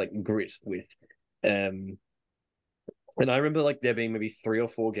various like grit with. Um and I remember like there being maybe 3 or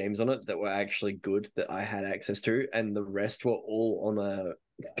 4 games on it that were actually good that I had access to, and the rest were all on a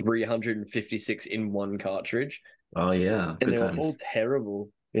 356 in one cartridge. Oh yeah, And good they were times. all terrible.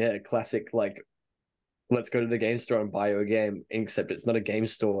 Yeah, classic like let's go to the game store and buy you a game, except it's not a game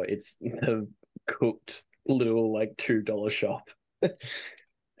store, it's a cooked little like $2 shop.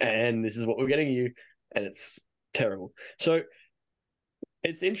 And this is what we're getting you, and it's terrible. So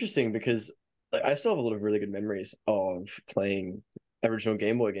it's interesting because like, I still have a lot of really good memories of playing original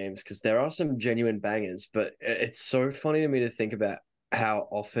Game Boy games because there are some genuine bangers, but it's so funny to me to think about how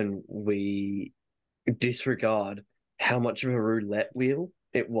often we disregard how much of a roulette wheel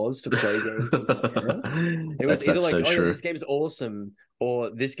it was to play games in that era. It was either That's like, so oh yeah, true. this game's awesome, or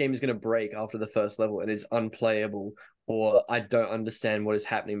this game is going to break after the first level and is unplayable, or I don't understand what is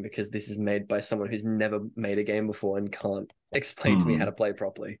happening because this is made by someone who's never made a game before and can't explain to me how to play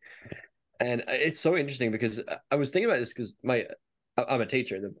properly. And it's so interesting because I was thinking about this because I'm a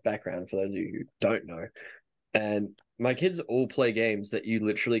teacher in the background for those of you who don't know, and my kids all play games that you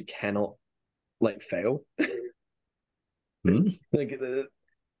literally cannot like fail. Hmm?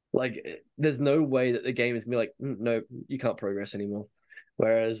 Like there's no way that the game is gonna be like, no, you can't progress anymore.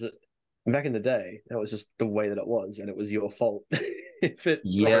 Whereas back in the day, that was just the way that it was, and it was your fault if it broke.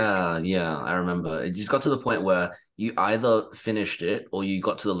 Yeah, I remember. It just got to the point where you either finished it or you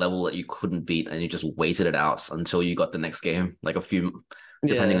got to the level that you couldn't beat and you just waited it out until you got the next game, like a few,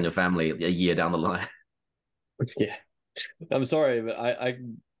 depending Yeah, on your family, a year down the line. yeah. I'm sorry, but I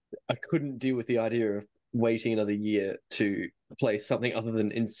couldn't deal with the idea of waiting another year to play something other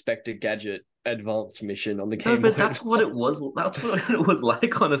than Inspector Gadget Advanced Mission on the No, Game but Boy that's what it Advance. was. That's what it was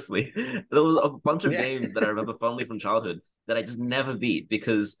like, honestly. There was a bunch of Yeah, games that I remember fondly from childhood that I just never beat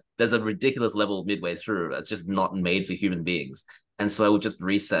because there's a ridiculous level midway through that's just not made for human beings. And so I would just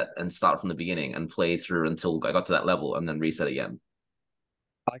reset and start from the beginning and play through until I got to that level and then reset again.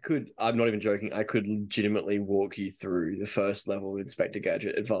 I'm not even joking, I could legitimately walk you through the first level of Inspector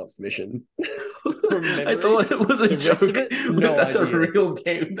Gadget Advanced Mission from I memory. thought it was a The rest of joke, it, but no that's a idea. real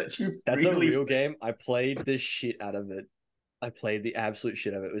game that you That's a really. real game. I played the shit out of it. I played the absolute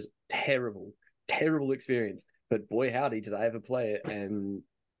shit out of it. It was terrible, terrible experience. But boy, howdy, did I ever play it. And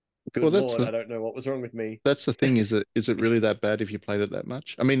good Well, that's Lord, the I don't know what was wrong with me. that's the thing. Is it really that bad if you played it that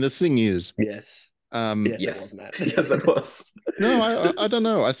much? I mean, the thing is, Yes. um, Yes, it was, Yes, Matt. yes, it was. no, I don't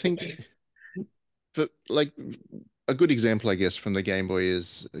know. I think for like a good example, I guess, from the Game Boy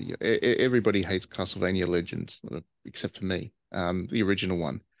is everybody hates Castlevania Legends, except for me. The original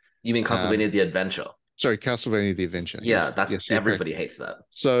one. You mean Um, Castlevania the Adventure? sorry, Castlevania the Adventure. Yeah, Yes, that's yes, you're correct. everybody hates that.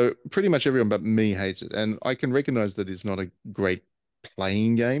 So pretty much everyone but me hates it, and I can recognize that it's not a great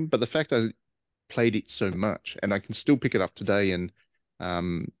playing game, but the fact I played it so much and I can still pick it up today and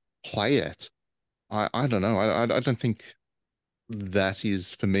um, play it, I don't know. I don't think that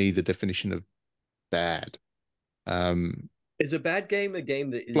is for me the definition of bad. Um, Is a bad game a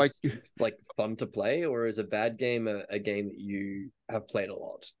game that like is like fun to play, or is a bad game a game that you have played a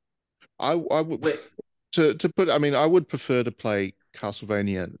lot? I would Wait, to put. I mean, I would prefer to play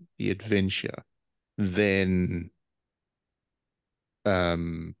Castlevania: The Adventure than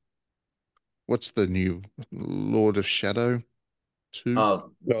um, what's the new Lord of Shadow 2?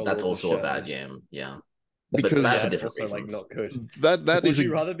 oh, No, that's Lords of also a bad Shadows. game. Yeah, but bad Because for Bad, different also like reasons. not good. that Would is a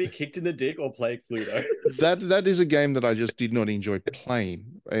you rather be kicked in the dick or play Cluedo? that is a game that I just did not enjoy playing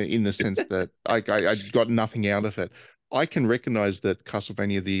in the sense that I got nothing out of it. I can recognize that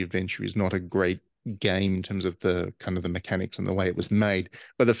Castlevania The Adventure is not a great game in terms of the kind of the mechanics and the way it was made,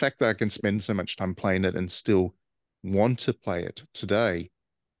 but the fact that I can spend so much time playing it and still want to play it today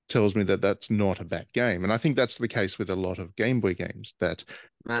tells me that that's not a bad game. And I think that's the case with a lot of Game Boy games that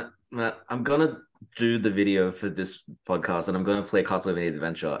Matt, I'm gonna do the video for this podcast and I'm gonna play Castlevania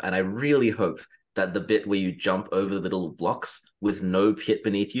Adventure. And I really hope that the bit where you jump over the little blocks with no pit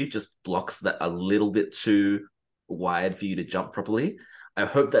beneath you, just blocks that are a little bit too wide for you to jump properly. I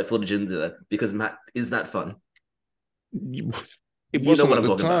hope that footage in there because Matt, is that fun? it You know wasn't what at I'm the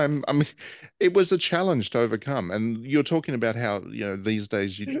talking about. time. I mean, it was a challenge to overcome. And you're talking about how, these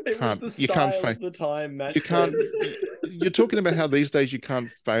days It was the you can't style of the time, you Matt can't says. you're talking about how these days you can't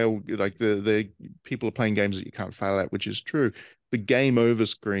fail, like the people are playing games that you can't fail at, which is true. The game over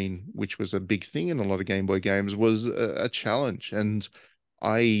screen, which was a big thing in a lot of Game Boy games, was a challenge. And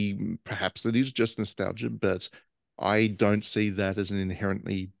perhaps it is just nostalgia, but I don't see that as an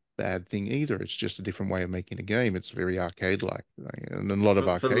inherently bad thing either. It's just a different way of making a game. It's very arcade-like. And a lot of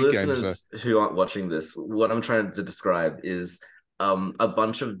For the arcade games are, listeners who aren't watching this, what I'm trying to describe is a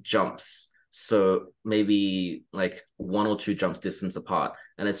bunch of jumps. So maybe like one or two jumps distance apart,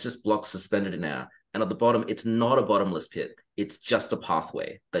 and it's just blocks suspended in air. And at the bottom, it's not a bottomless pit. It's just a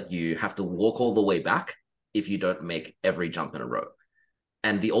pathway that you have to walk all the way back if you don't make every jump in a row.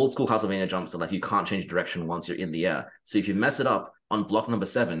 And the old school Castlevania jumps are like you can't change direction once you're in the air. So if you mess it up on block number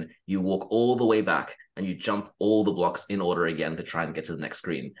 7, you walk all the way back and you jump all the blocks in order again to try and get to the next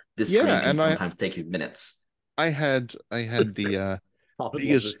screen. This yeah. screen can And sometimes take you minutes. I had the I would love this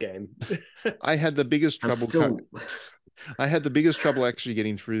biggest game. I had the biggest I'm trouble still I had the biggest trouble actually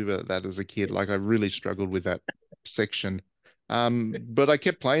getting through that as a kid. Like I really struggled with that section. But I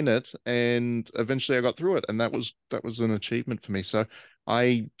kept playing it and eventually I got through it, and that was an achievement for me. So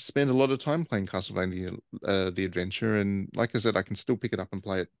I spent a lot of time playing Castlevania the Adventure, and like I said, I can still pick it up and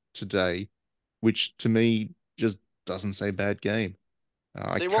play it today, which to me just doesn't say bad game. Uh,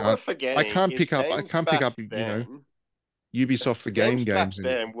 I See, what we're can't I forgetting can't is pick up games back then. Ubisoft the game Games back games and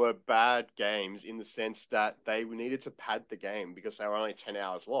then were bad games in the sense that they needed to pad the game because they were only 10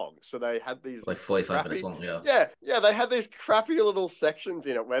 hours long. So they had these like 45 minutes crappy, long. Yeah. yeah, they had these crappy little sections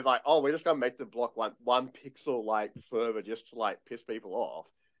in it where like, oh, we're just gonna make the block one pixel like further just to like piss people off.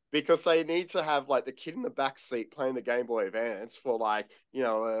 Because they need to have like the kid in the back seat playing the Game Boy Advance for like,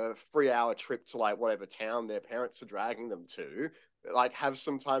 a 3 hour trip to like whatever town their parents are dragging them to, like have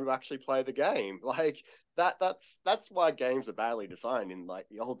some time to actually play the game. Like that's why games are badly designed in like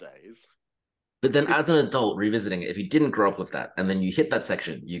the old days. But then as an adult revisiting it, if you didn't grow up with that and then you hit that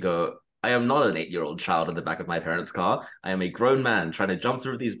section, you go, I am not an 8-year-old child in the back of my parents' car. I am a grown man trying to jump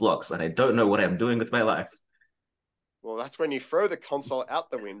through these blocks and I don't know what I'm doing with my life. Well, that's when you throw the console out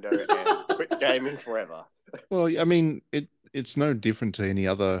the window and quit gaming forever. well, I mean, it's no different to any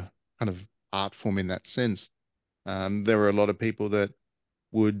other kind of art form in that sense. There are a lot of people that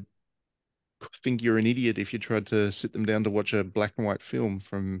would think you're an idiot if you tried to sit them down to watch a black and white film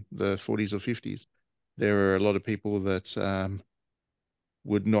from the 40s or 50s. There are a lot of people that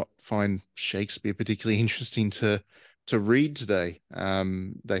would not find Shakespeare particularly interesting to read today.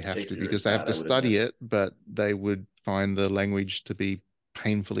 They have to Shakespeare is because they have bad, to I would admit. study it, but they would find the language to be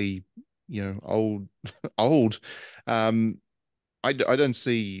painfully, old, old. Um, I don't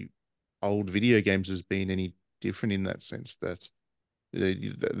see old video games as being any different in that sense that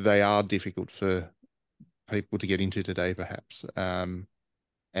they are difficult for people to get into today, perhaps. And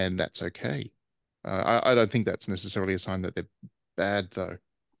that's okay. I don't think that's necessarily a sign that they're bad, though.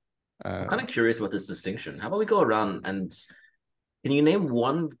 I'm Uh, kind of curious about this distinction. How about we go around and can you name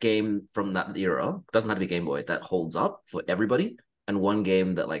one game from that era? Doesn't have to be Game Boy that holds up for everybody, and one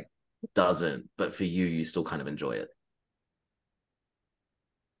game that like doesn't, but for you, you still kind of enjoy it.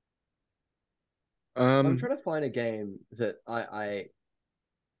 I'm um, trying to find a game that I I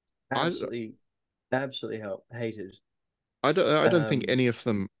absolutely hated. I don't think Um, any of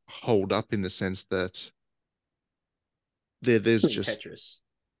them hold up in the sense that there's just Tetris.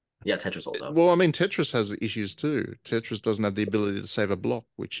 Yeah, Tetris holds up. well, I mean, Tetris has issues too. Tetris doesn't have the ability to save a block,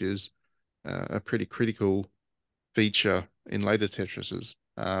 which is a pretty critical feature in later Tetrises.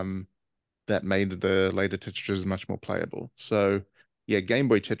 That made the later Tetris much more playable. So, yeah, Game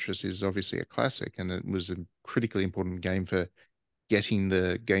Boy Tetris is obviously a classic, and it was a critically important game for getting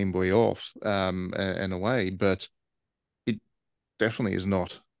the Game Boy off and away. But it definitely is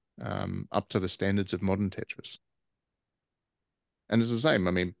not up to the standards of modern Tetris. And it's the same.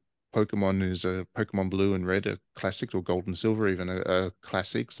 I mean, Pokemon Blue and Red are classics, or Gold and Silver even are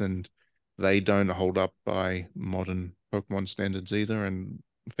classics, and they don't hold up by modern Pokemon standards either. And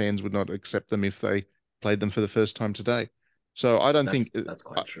fans would not accept them if they played them for the first time today. So That's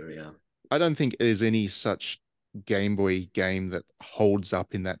quite true. Yeah. I don't think there's any such Game Boy game that holds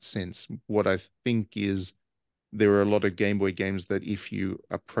up in that sense. What I think is there are a lot of Game Boy games that if you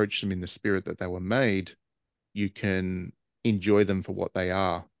approach them in the spirit that they were made, you can enjoy them for what they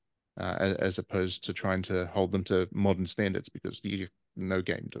are, as opposed to trying to hold them to modern standards because no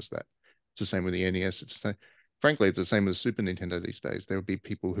game does that. It's the same with the NES. Frankly, it's the same with the Super Nintendo these days. There would be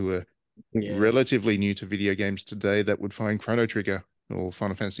people who are Yeah. relatively new to video games today that would find Chrono Trigger or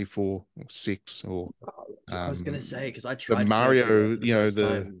Final Fantasy 4 or 6 or I was gonna say, because I The tried playing through Mario, it for the first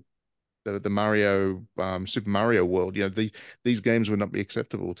time. the Mario Super Mario World, these games would not be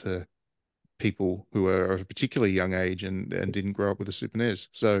acceptable to people who are of a particularly young age and didn't grow up with a Super NES.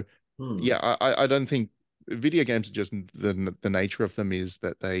 So Hmm. yeah, I don't think video games are just the nature of them is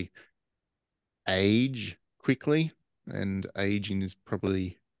that they age quickly, and aging is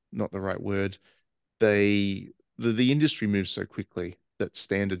probably not the right word. The industry moves so quickly that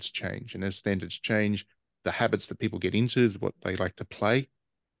standards change, and as standards change, the habits that people get into, what they like to play,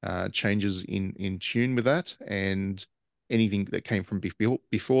 changes in tune with that, and anything that came from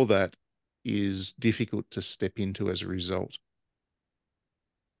before that is difficult to step into as a result.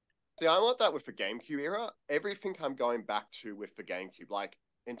 See, I'm like that with the GameCube era. Everything I'm going back to with the GameCube, like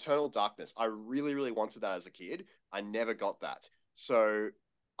Internal Darkness, I really, really wanted that as a kid. I never got that. So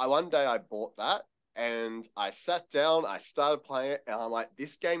one day I bought that and I sat down, I started playing it, and I'm like,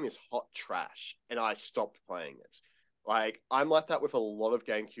 this game is hot trash. And I stopped playing it. Like, I'm like that with a lot of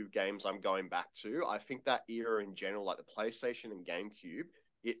GameCube games I'm going back to. I think that era in general, like the PlayStation and GameCube,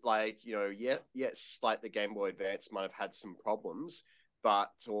 it like, yes, like the Game Boy Advance might have had some problems,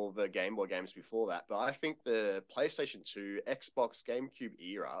 but or the Game Boy games before that. But I think the PlayStation 2, Xbox, GameCube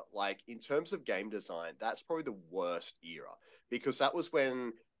era, like in terms of game design, that's probably the worst era because that was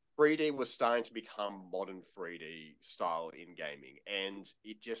when 3D was starting to become modern 3D style in gaming, and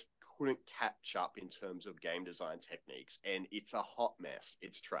it just couldn't catch up in terms of game design techniques. And it's a hot mess.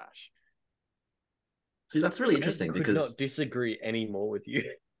 It's trash. See, that's really I interesting could because not disagree anymore with you.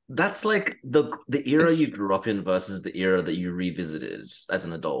 that's like the era you grew up in versus the era that you revisited as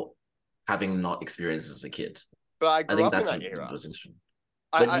an adult, having not experienced as a kid. But I I grew think up in that's that what era. was interesting.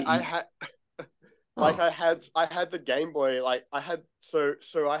 I, But I, I had like oh, I had the Game Boy, like I had so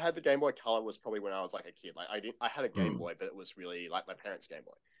I had the Game Boy Color was probably when I was like a kid. Like I had a Game hmm. Boy, but it was really like my parents' Game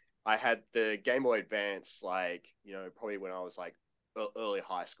Boy. I had the Game Boy Advance, like, probably when I was like early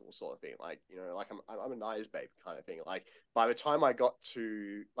high school sort of thing. Like, like I'm a 90s babe kind of thing. Like by the time I got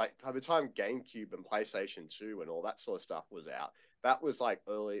to like by the time GameCube and PlayStation 2 and all that sort of stuff was out, that was like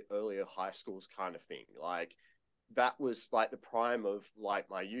earlier high schools kind of thing. Like that was like the prime of like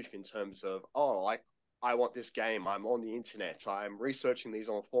my youth in terms of, oh, like I want this game. I'm on the internet. I'm researching these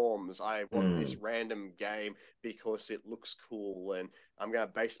on forums. I want this Hmm. random game because it looks cool, and I'm going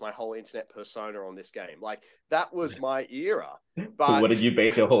to base my whole internet persona on this game. Like that was my era. What did But you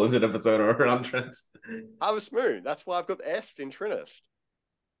base your whole internet persona around, Trent? Harvest Moon, that's why I've got Est in Trinist.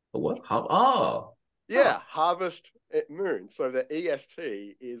 What? Oh, Yeah, huh. Harvest Moon. So the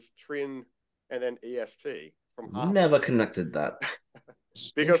EST is Trin and then EST from Never Harvest. connected that.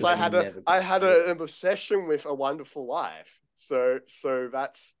 Because I Interesting. never I got had yeah. an obsession with A Wonderful Life. So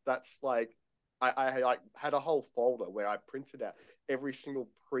that's like I like had a whole folder where I printed out every single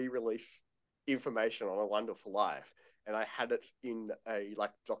pre-release information on A Wonderful Life, and I had it in a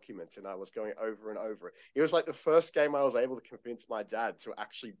like document, and I was going over and over it. It was like the first game I was able to convince my dad to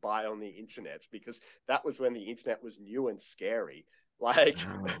actually buy on the internet, because that was when the internet was new and scary. Like,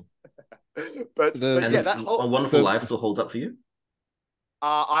 Wow. but yeah, The that And A whole Wonderful the Life still holds up for you?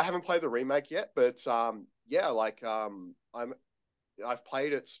 I haven't played the remake yet, but yeah, like I've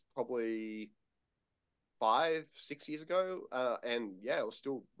played it probably 5, 6 years ago, and yeah, it was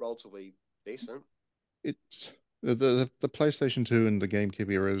still relatively decent. it's the PlayStation 2 and the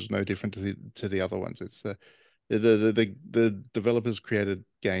GameCube era is no different to the other ones. It's the developers created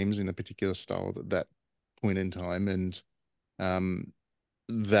games in a particular style at that point in time, and um,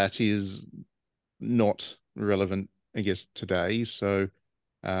 that is not relevant, I guess, today. So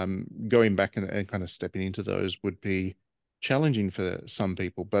going back and kind of stepping into those would be challenging for some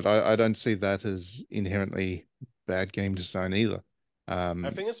people, but I don't see that as inherently bad game design either. I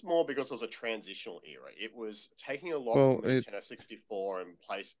Um, think it's more because it was a transitional era. It was taking a lot well, from the it Nintendo 64 and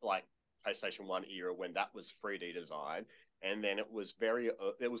PlayStation 1 era when that was 3D design, and then it was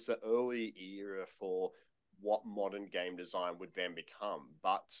the early era for what modern game design would then become.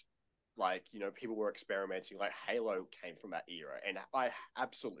 But like, people were experimenting. Like Halo came from that era, and I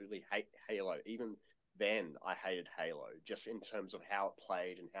absolutely hate Halo. Even then I hated Halo, just in terms of how it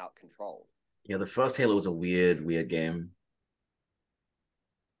played and how it controlled. Yeah, the first Halo was a weird, weird game.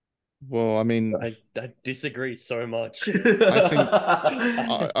 well, I mean, I disagree so much. I think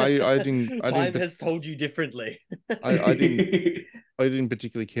Time I didn't has told you differently. I didn't I didn't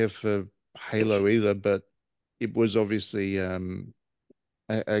particularly care for Halo either, but it was obviously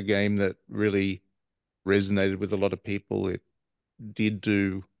a game that really resonated with a lot of people. It did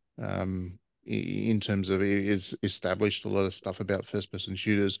do in terms of it's established a lot of stuff about first person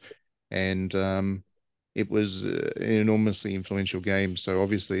shooters, and it was an enormously influential game. So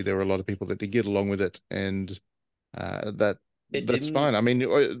obviously there were a lot of people that did get along with it, and that It that's didn't. fine. I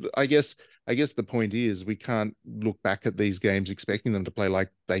mean, I guess the point is we can't look back at these games expecting them to play like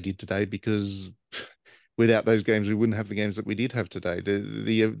they did today, because without those games we wouldn't have the games that we did have today.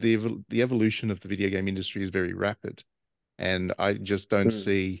 The evolution of the video game industry is very rapid, and I just don't Mm.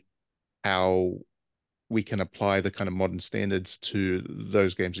 see how we can apply the kind of modern standards to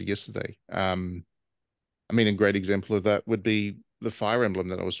those games of yesterday. I mean, a great example of that would be the Fire Emblem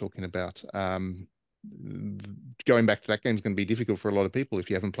that I was talking about. Going back to that game is going to be difficult for a lot of people if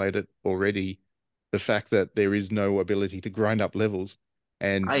you haven't played it already. The fact that there is no ability to grind up levels,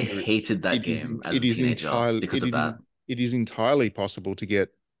 and I hated that game as it a is teenager entirely because of that. it is entirely possible to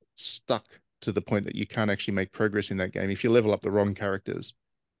get stuck to the point that you can't actually make progress in that game if you level up the wrong characters,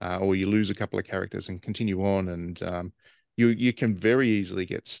 or you lose a couple of characters and continue on, and you can very easily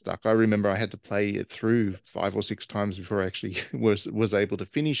get stuck. I remember I had to play it through 5 or 6 times before I actually was able to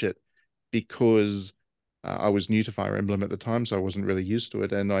finish it, because I was new to Fire Emblem at the time, so I wasn't really used to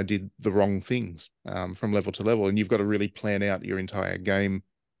it, and I did the wrong things from level to level. And you've got to really plan out your entire game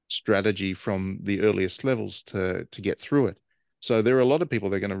strategy from the earliest levels to get through it. So there are a lot of people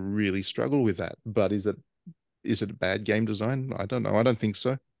that are going to really struggle with that. But is it a bad game design? I don't know. I don't think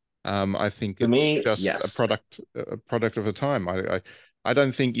so. I think For it's me, just yes. a product of a time. I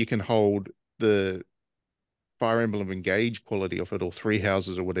don't think you can hold the Fire Emblem Engage quality of it, or Three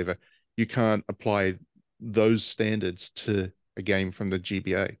Houses or whatever. You can't apply those standards to a game from the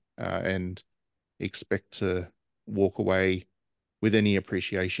GBA and expect to walk away with any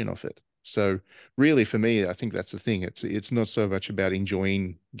appreciation of it. So really, for me, I think that's the thing. It's not so much about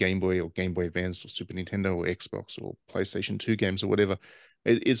enjoying Game Boy or Game Boy Advance or Super Nintendo or Xbox or PlayStation 2 games or whatever.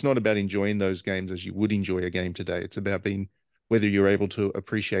 It's not about enjoying those games as you would enjoy a game today. It's about being whether you're able to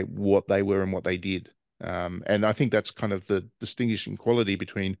appreciate what they were and what they did. And I think that's kind of the distinguishing quality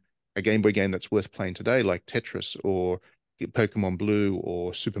between a Game Boy game that's worth playing today, like Tetris or Pokemon Blue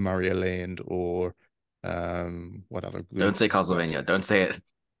or Super Mario Land, or what other good Don't say examples are Castlevania. Don't say it.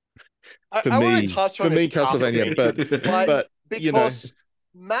 I want to touch for on this me Castlevania, but Castlevania, like, but you know, because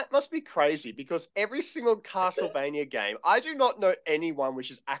Matt must be crazy, because every single Castlevania game, I do not know anyone which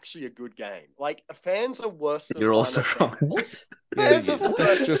is actually a good game. Like, fans are worse than You're also Final wrong. What? Fans are that's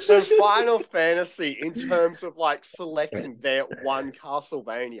worse just than Final Fantasy in terms of like selecting their one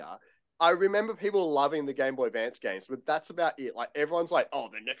Castlevania. I remember people loving the Game Boy Advance games, but that's about it. Like, everyone's like, "Oh,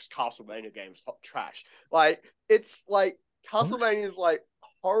 the next Castlevania game is hot trash." Like, it's like What? Castlevania is like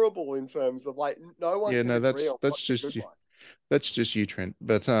horrible in terms of like no one yeah, can no, agree that's on what's a good one. that's just you, Trent.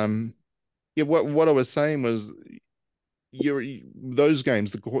 But yeah, what I was saying was you're those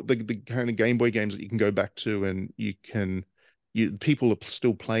games, the kind of Game Boy games that you can go back to and you people are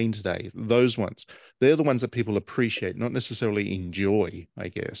still playing today. Those ones, they're the ones that people appreciate, not necessarily enjoy, I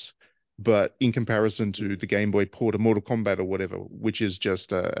guess. But in comparison to the Game Boy port of Mortal Kombat or whatever, which is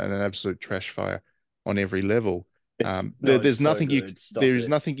just an absolute trash fire on every level, No, it's there's so nothing good. Stop there's it.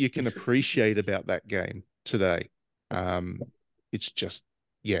 nothing you can appreciate about that game today. Um, it's just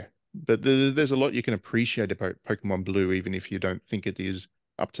yeah, but there's a lot you can appreciate about Pokemon Blue, even if you don't think it is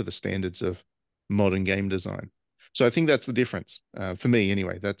up to the standards of modern game design. So I think that's the difference for me,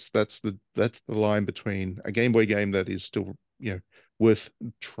 anyway. That's the line between a Game Boy game that is still worth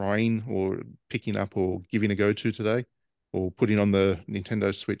trying or picking up or giving a go to today, or putting on the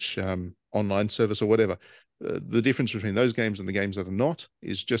Nintendo Switch online service or whatever. The difference between those games and the games that are not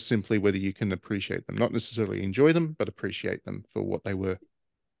is just simply whether you can appreciate them, not necessarily enjoy them, but appreciate them for what they were.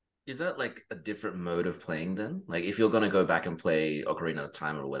 Is that like a different mode of playing then? Like if you're gonna go back and play Ocarina of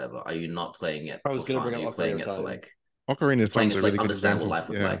Time or whatever, are you not playing it I was for going to fun? bring Are up you Ocarina playing of it for Time. like Ocarina you're of playing Time's it a to like really good understand what example. life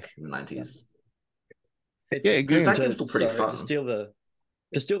was Yeah. like in the 90s? It's Yeah, Because again, that game's still pretty to fun. steal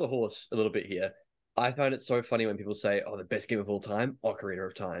the horse a little bit here. I find it so funny when people say, "Oh, the best game of all time, Ocarina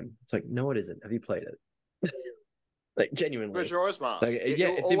of Time." It's like, no, it isn't. Have you played it? Like, genuinely. Majora's Mask. Like, It yeah,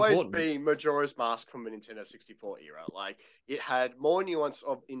 will it's always important. be Majora's Mask from the Nintendo 64 era. Like, it had more nuance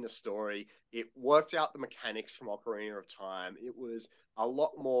in the story. It worked out the mechanics from Ocarina of Time. It was a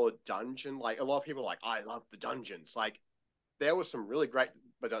lot more dungeon. Like, a lot of people are like, I love the dungeons. Like, there was some really great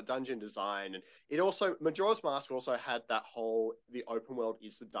dungeon design, and it also Majora's Mask also had that whole the open world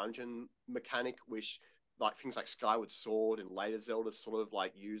is the dungeon mechanic, which like things like Skyward Sword and later Zelda sort of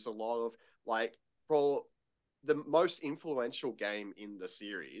like use a lot of. Like, for the most influential game in the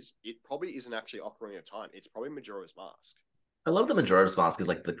series, it probably isn't actually Ocarina of Time. It's probably Majora's Mask. I love the Majora's Mask is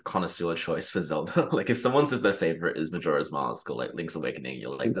like the connoisseur choice for Zelda. Like if someone says their favorite is Majora's Mask or like Link's Awakening,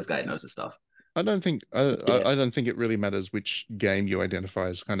 you're like, this guy knows his stuff. I don't think Yeah. I don't think it really matters which game you identify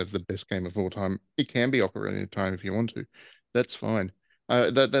as kind of the best game of all time. It can be Ocarina of Time if you want to. That's fine.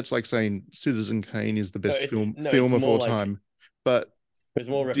 That's like saying Citizen Kane is the best It's film of more all like time. But it's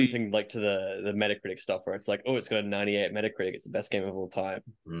more do referencing like to the Metacritic stuff where it's like, oh, it's got a 98 Metacritic, it's the best game of all time.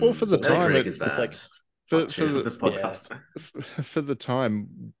 well, for the So like time Metacritic is it's bad. like Part for two of the this yeah. podcast. for the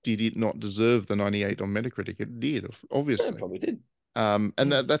time, did it not deserve the 98 on Metacritic? It did, It obviously. probably did. And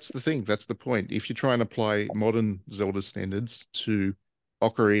that's the thing. That's the point. If you try and apply modern Zelda standards to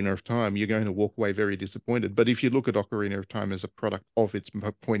Ocarina of Time, you're going to walk away very disappointed. But if you look at Ocarina of Time as a product of its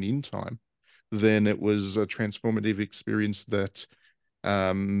point in time, then it was a transformative experience that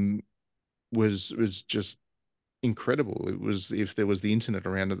um, was just incredible. It was, if there was the internet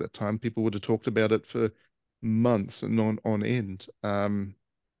around at that time, people would have talked about it for months and on end.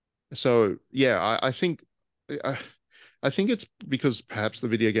 So yeah, I, I think it's because perhaps the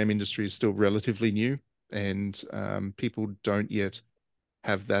video game industry is still relatively new, and people don't yet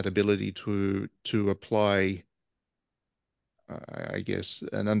have that ability to apply, I guess,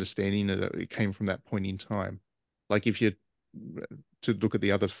 an understanding that it came from that point in time. Like if you to look at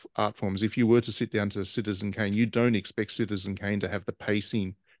the other art forms, if you were to sit down to Citizen Kane, you don't expect Citizen Kane to have the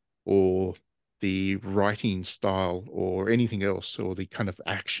pacing or the writing style or anything else or the kind of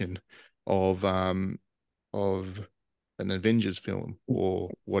action of of an Avengers film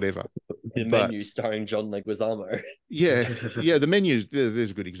or whatever. The menu But starring John Leguizamo. yeah, yeah, the menus. There's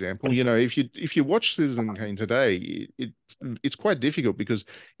a good example. You know, if you watch Citizen Kane today, it's quite difficult because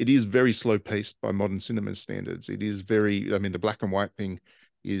it is very slow paced by modern cinema standards. It is very. I mean, the black and white thing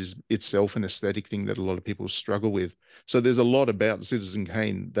is itself an aesthetic thing that a lot of people struggle with. So there's a lot about Citizen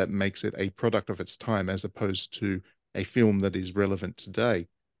Kane that makes it a product of its time as opposed to a film that is relevant today.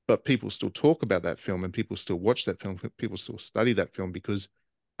 But people still talk about that film and people still watch that film. People still study that film because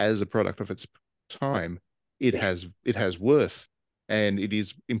as a product of its time it has worth, and it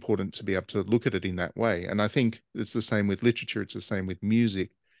is important to be able to look at it in that way. And I think it's the same with literature, it's the same with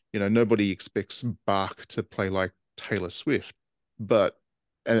music. You know, nobody expects Bach to play like Taylor Swift, but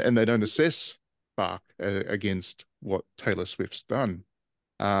and they don't assess Bach against what Taylor Swift's done.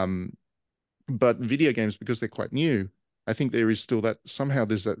 um but video games, because they're quite new, I think there is still that somehow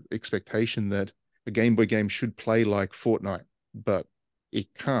there's that expectation that a Game Boy game should play like Fortnite, but it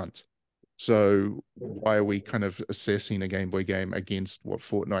can't. So why are we kind of assessing a Game Boy game against what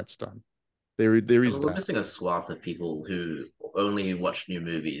Fortnite's done? There is We're that. missing a swath of people who only watch new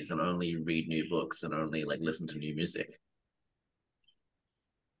movies and only read new books and only like listen to new music.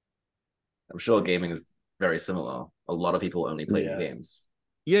 I'm sure gaming is very similar. A lot of people only play new Yeah. games.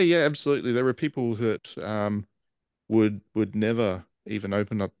 Yeah, yeah, absolutely. There are people that would never even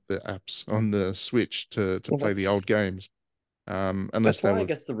open up the apps on the Switch to Well, play the old games, unless that's they why I were.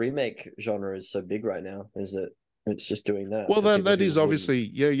 guess the remake genre is so big right now, is that it's just doing that Well, for people that who is wouldn't obviously,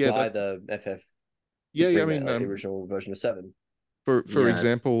 yeah, buy that, the FF yeah, yeah. I remake, mean, like the original version of 7. for Yeah.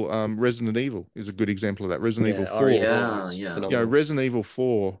 example, Resident Evil is a good example of that. Resident Evil Yeah, 4, RE4 Yeah, is yeah. you know, phenomenal. Resident Evil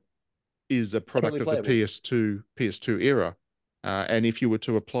 4 is a product Totally of the playable. PS2 era. And if you were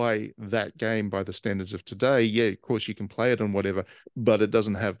to apply that game by the standards of today, yeah, of course you can play it on whatever, but it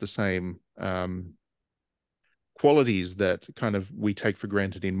doesn't have the same qualities that kind of we take for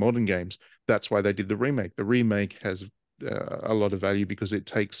granted in modern games. That's why they did the remake. The remake has a lot of value because it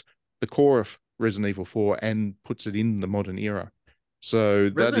takes the core of Resident Evil 4 and puts it in the modern era. So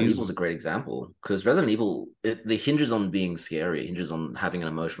that Resident is, Evil is a great example because Resident Evil the hinges on being scary, it hinges on having an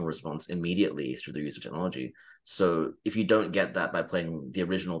emotional response immediately through the use of technology. So if you don't get that by playing the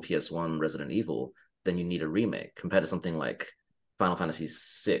original PS1 Resident Evil, then you need a remake compared to something like Final Fantasy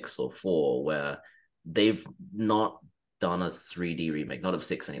VI or 4, where they've not done a 3D remake, not of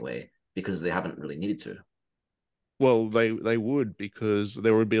 6 anyway, because they haven't really needed to. well, they would, because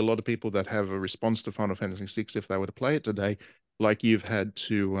there would be a lot of people that have a response to Final Fantasy VI if they were to play it today, like you've had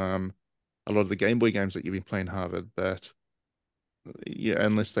to a lot of the Game Boy games that you've been playing, Harvard, that yeah,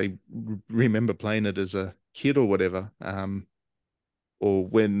 unless they remember playing it as a kid or whatever, or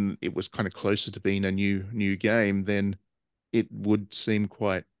when it was kind of closer to being a new game, then it would seem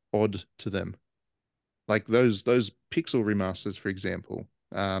quite odd to them. Like those pixel remasters, for example,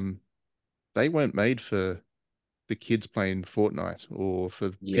 they weren't made for the kids playing Fortnite or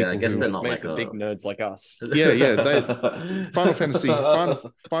for Yeah, I people guess No, who. they're it's not made like for a big nerds like us. Yeah, yeah. They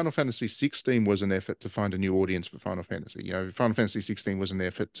Final Fantasy 16 was an effort to find a new audience for Final Fantasy. You know, Final Fantasy 16 was an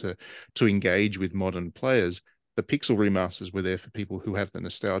effort to engage with modern players. The pixel remasters were there for people who have the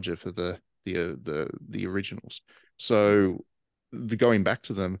nostalgia for the originals. So the going back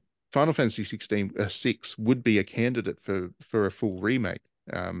to them, Final Fantasy 16 6 would be a candidate for a full remake.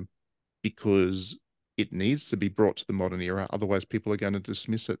 because it needs to be brought to the modern era. Otherwise, people are going to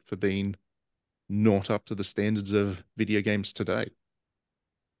dismiss it for being not up to the standards of video games today.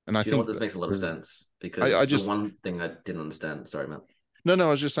 And I You know what? think This that makes a lot of sense I because the just one thing I didn't understand. Sorry, man. no,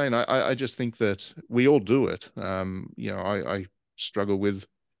 I was just saying I just think that we all do it. I struggle with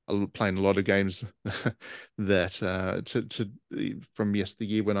playing a lot of games that from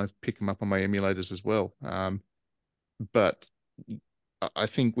yesteryear when I pick them up on my emulators as well. But I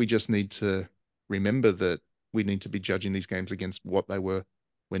think we just need to remember that we need to be judging these games against what they were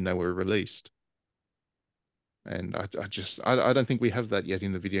when they were released. And I don't think we have that yet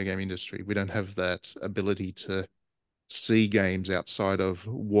in the video game industry. We don't have that ability to see games outside of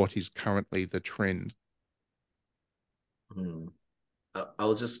what is currently the trend. Hmm. I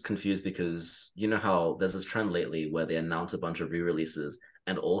was just confused because you know how there's this trend lately where they announce a bunch of re-releases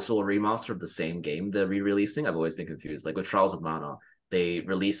and also a remaster of the same game they're re-releasing. I've always been confused. Like with Trials of Mana, they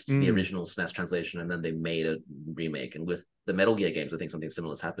released the Mm. original SNES translation and then they made a remake. And with the Metal Gear games, I think something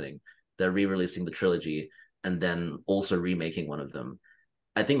similar is happening. They're re-releasing the trilogy and then also remaking one of them.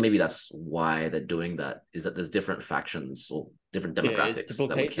 I think maybe that's why they're doing that, is that there's different factions or different Yeah, it's to demographics that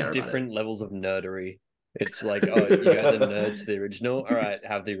would placate the care about it. different levels of nerdery. It's like, oh, you guys are nerds for the original. All right,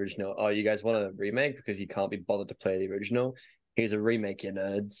 have the original. Oh, you guys want a remake because you can't be bothered to play the original. Here's a remake, you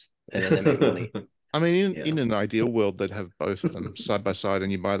nerds, and then they make money. I mean, Yeah. in an ideal world, they'd have both of them side by side,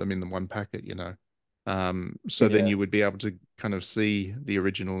 and you buy them in the one packet, you know. So then Yeah, you would be able to kind of see the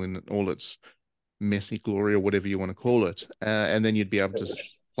original in all its messy glory or whatever you want to call it, and then you'd be able to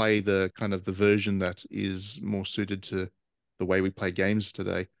play the kind of the version that is more suited to the way we play games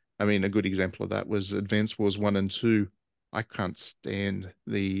today. I mean, a good example of that was Advance Wars 1 and 2. I can't stand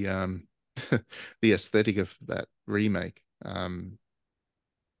the the aesthetic of that remake. I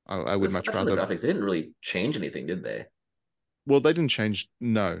would much Aside from the rather. graphics, they didn't really change anything, did they? Well, they didn't change.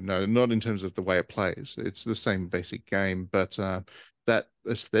 No, not in terms of the way it plays. It's the same basic game, but that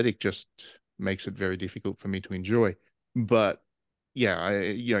aesthetic just makes it very difficult for me to enjoy. But yeah,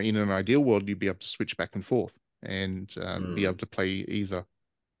 in an ideal world, you'd be able to switch back and forth and be able Mm. to play either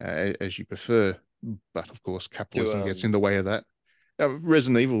as you prefer. But of course, to capitalism gets in the way of that.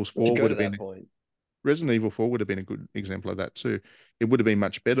 Resident Evil to 4 go would to have been that point. Resident Evil 4 would have been a good example of that too. It would have been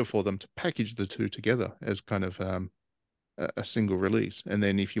much better for them to package the two together as kind of a single release. And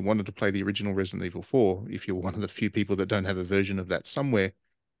then if you wanted to play the original Resident Evil 4, if you're one of the few people that don't have a version of that somewhere,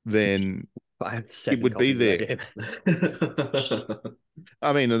 then But I have it seven would be copies of that there. game.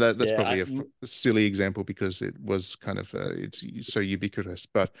 I mean, that's Yeah, probably a silly example because it was kind of it's so ubiquitous.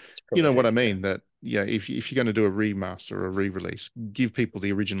 But it's you know what I prolific. Yeah. mean? That yeah, if you're going to do a remaster or a re-release, give people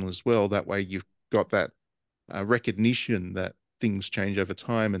the original as well. That way, you've got that recognition that things change over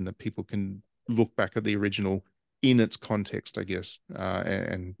time and that people can look back at the original in its context, I guess,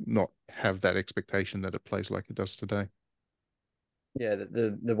 and not have that expectation that it plays like it does today. Yeah,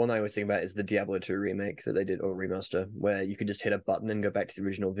 the one I always think about is the Diablo 2 remake that they did or remaster, where you could just hit a button and go back to the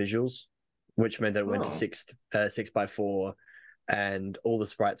original visuals, which meant that it went to Oh. 6x4, and all the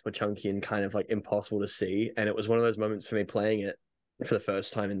sprites were chunky and kind of like impossible to see. And it was one of those moments for me playing it for the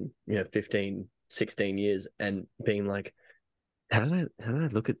first time in 15, 16 years and being like, how did I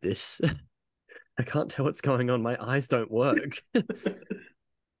look at this? I can't tell what's going on. My eyes don't work. It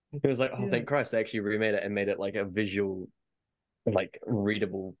was like, oh, Yeah. thank Christ, they actually remade it and made it like a visual, like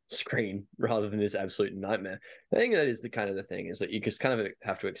readable screen rather than this absolute nightmare. I think that is the kind of the thing is that you just kind of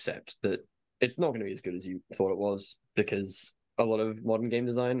have to accept that it's not going to be as good as you thought it was because a lot of modern game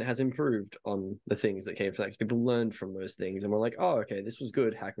design has improved on the things that came from that. 'Cause people learned from those things and we're like, oh, okay, this was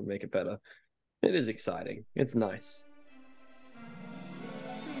good. How can we make it better? It is exciting. It's nice.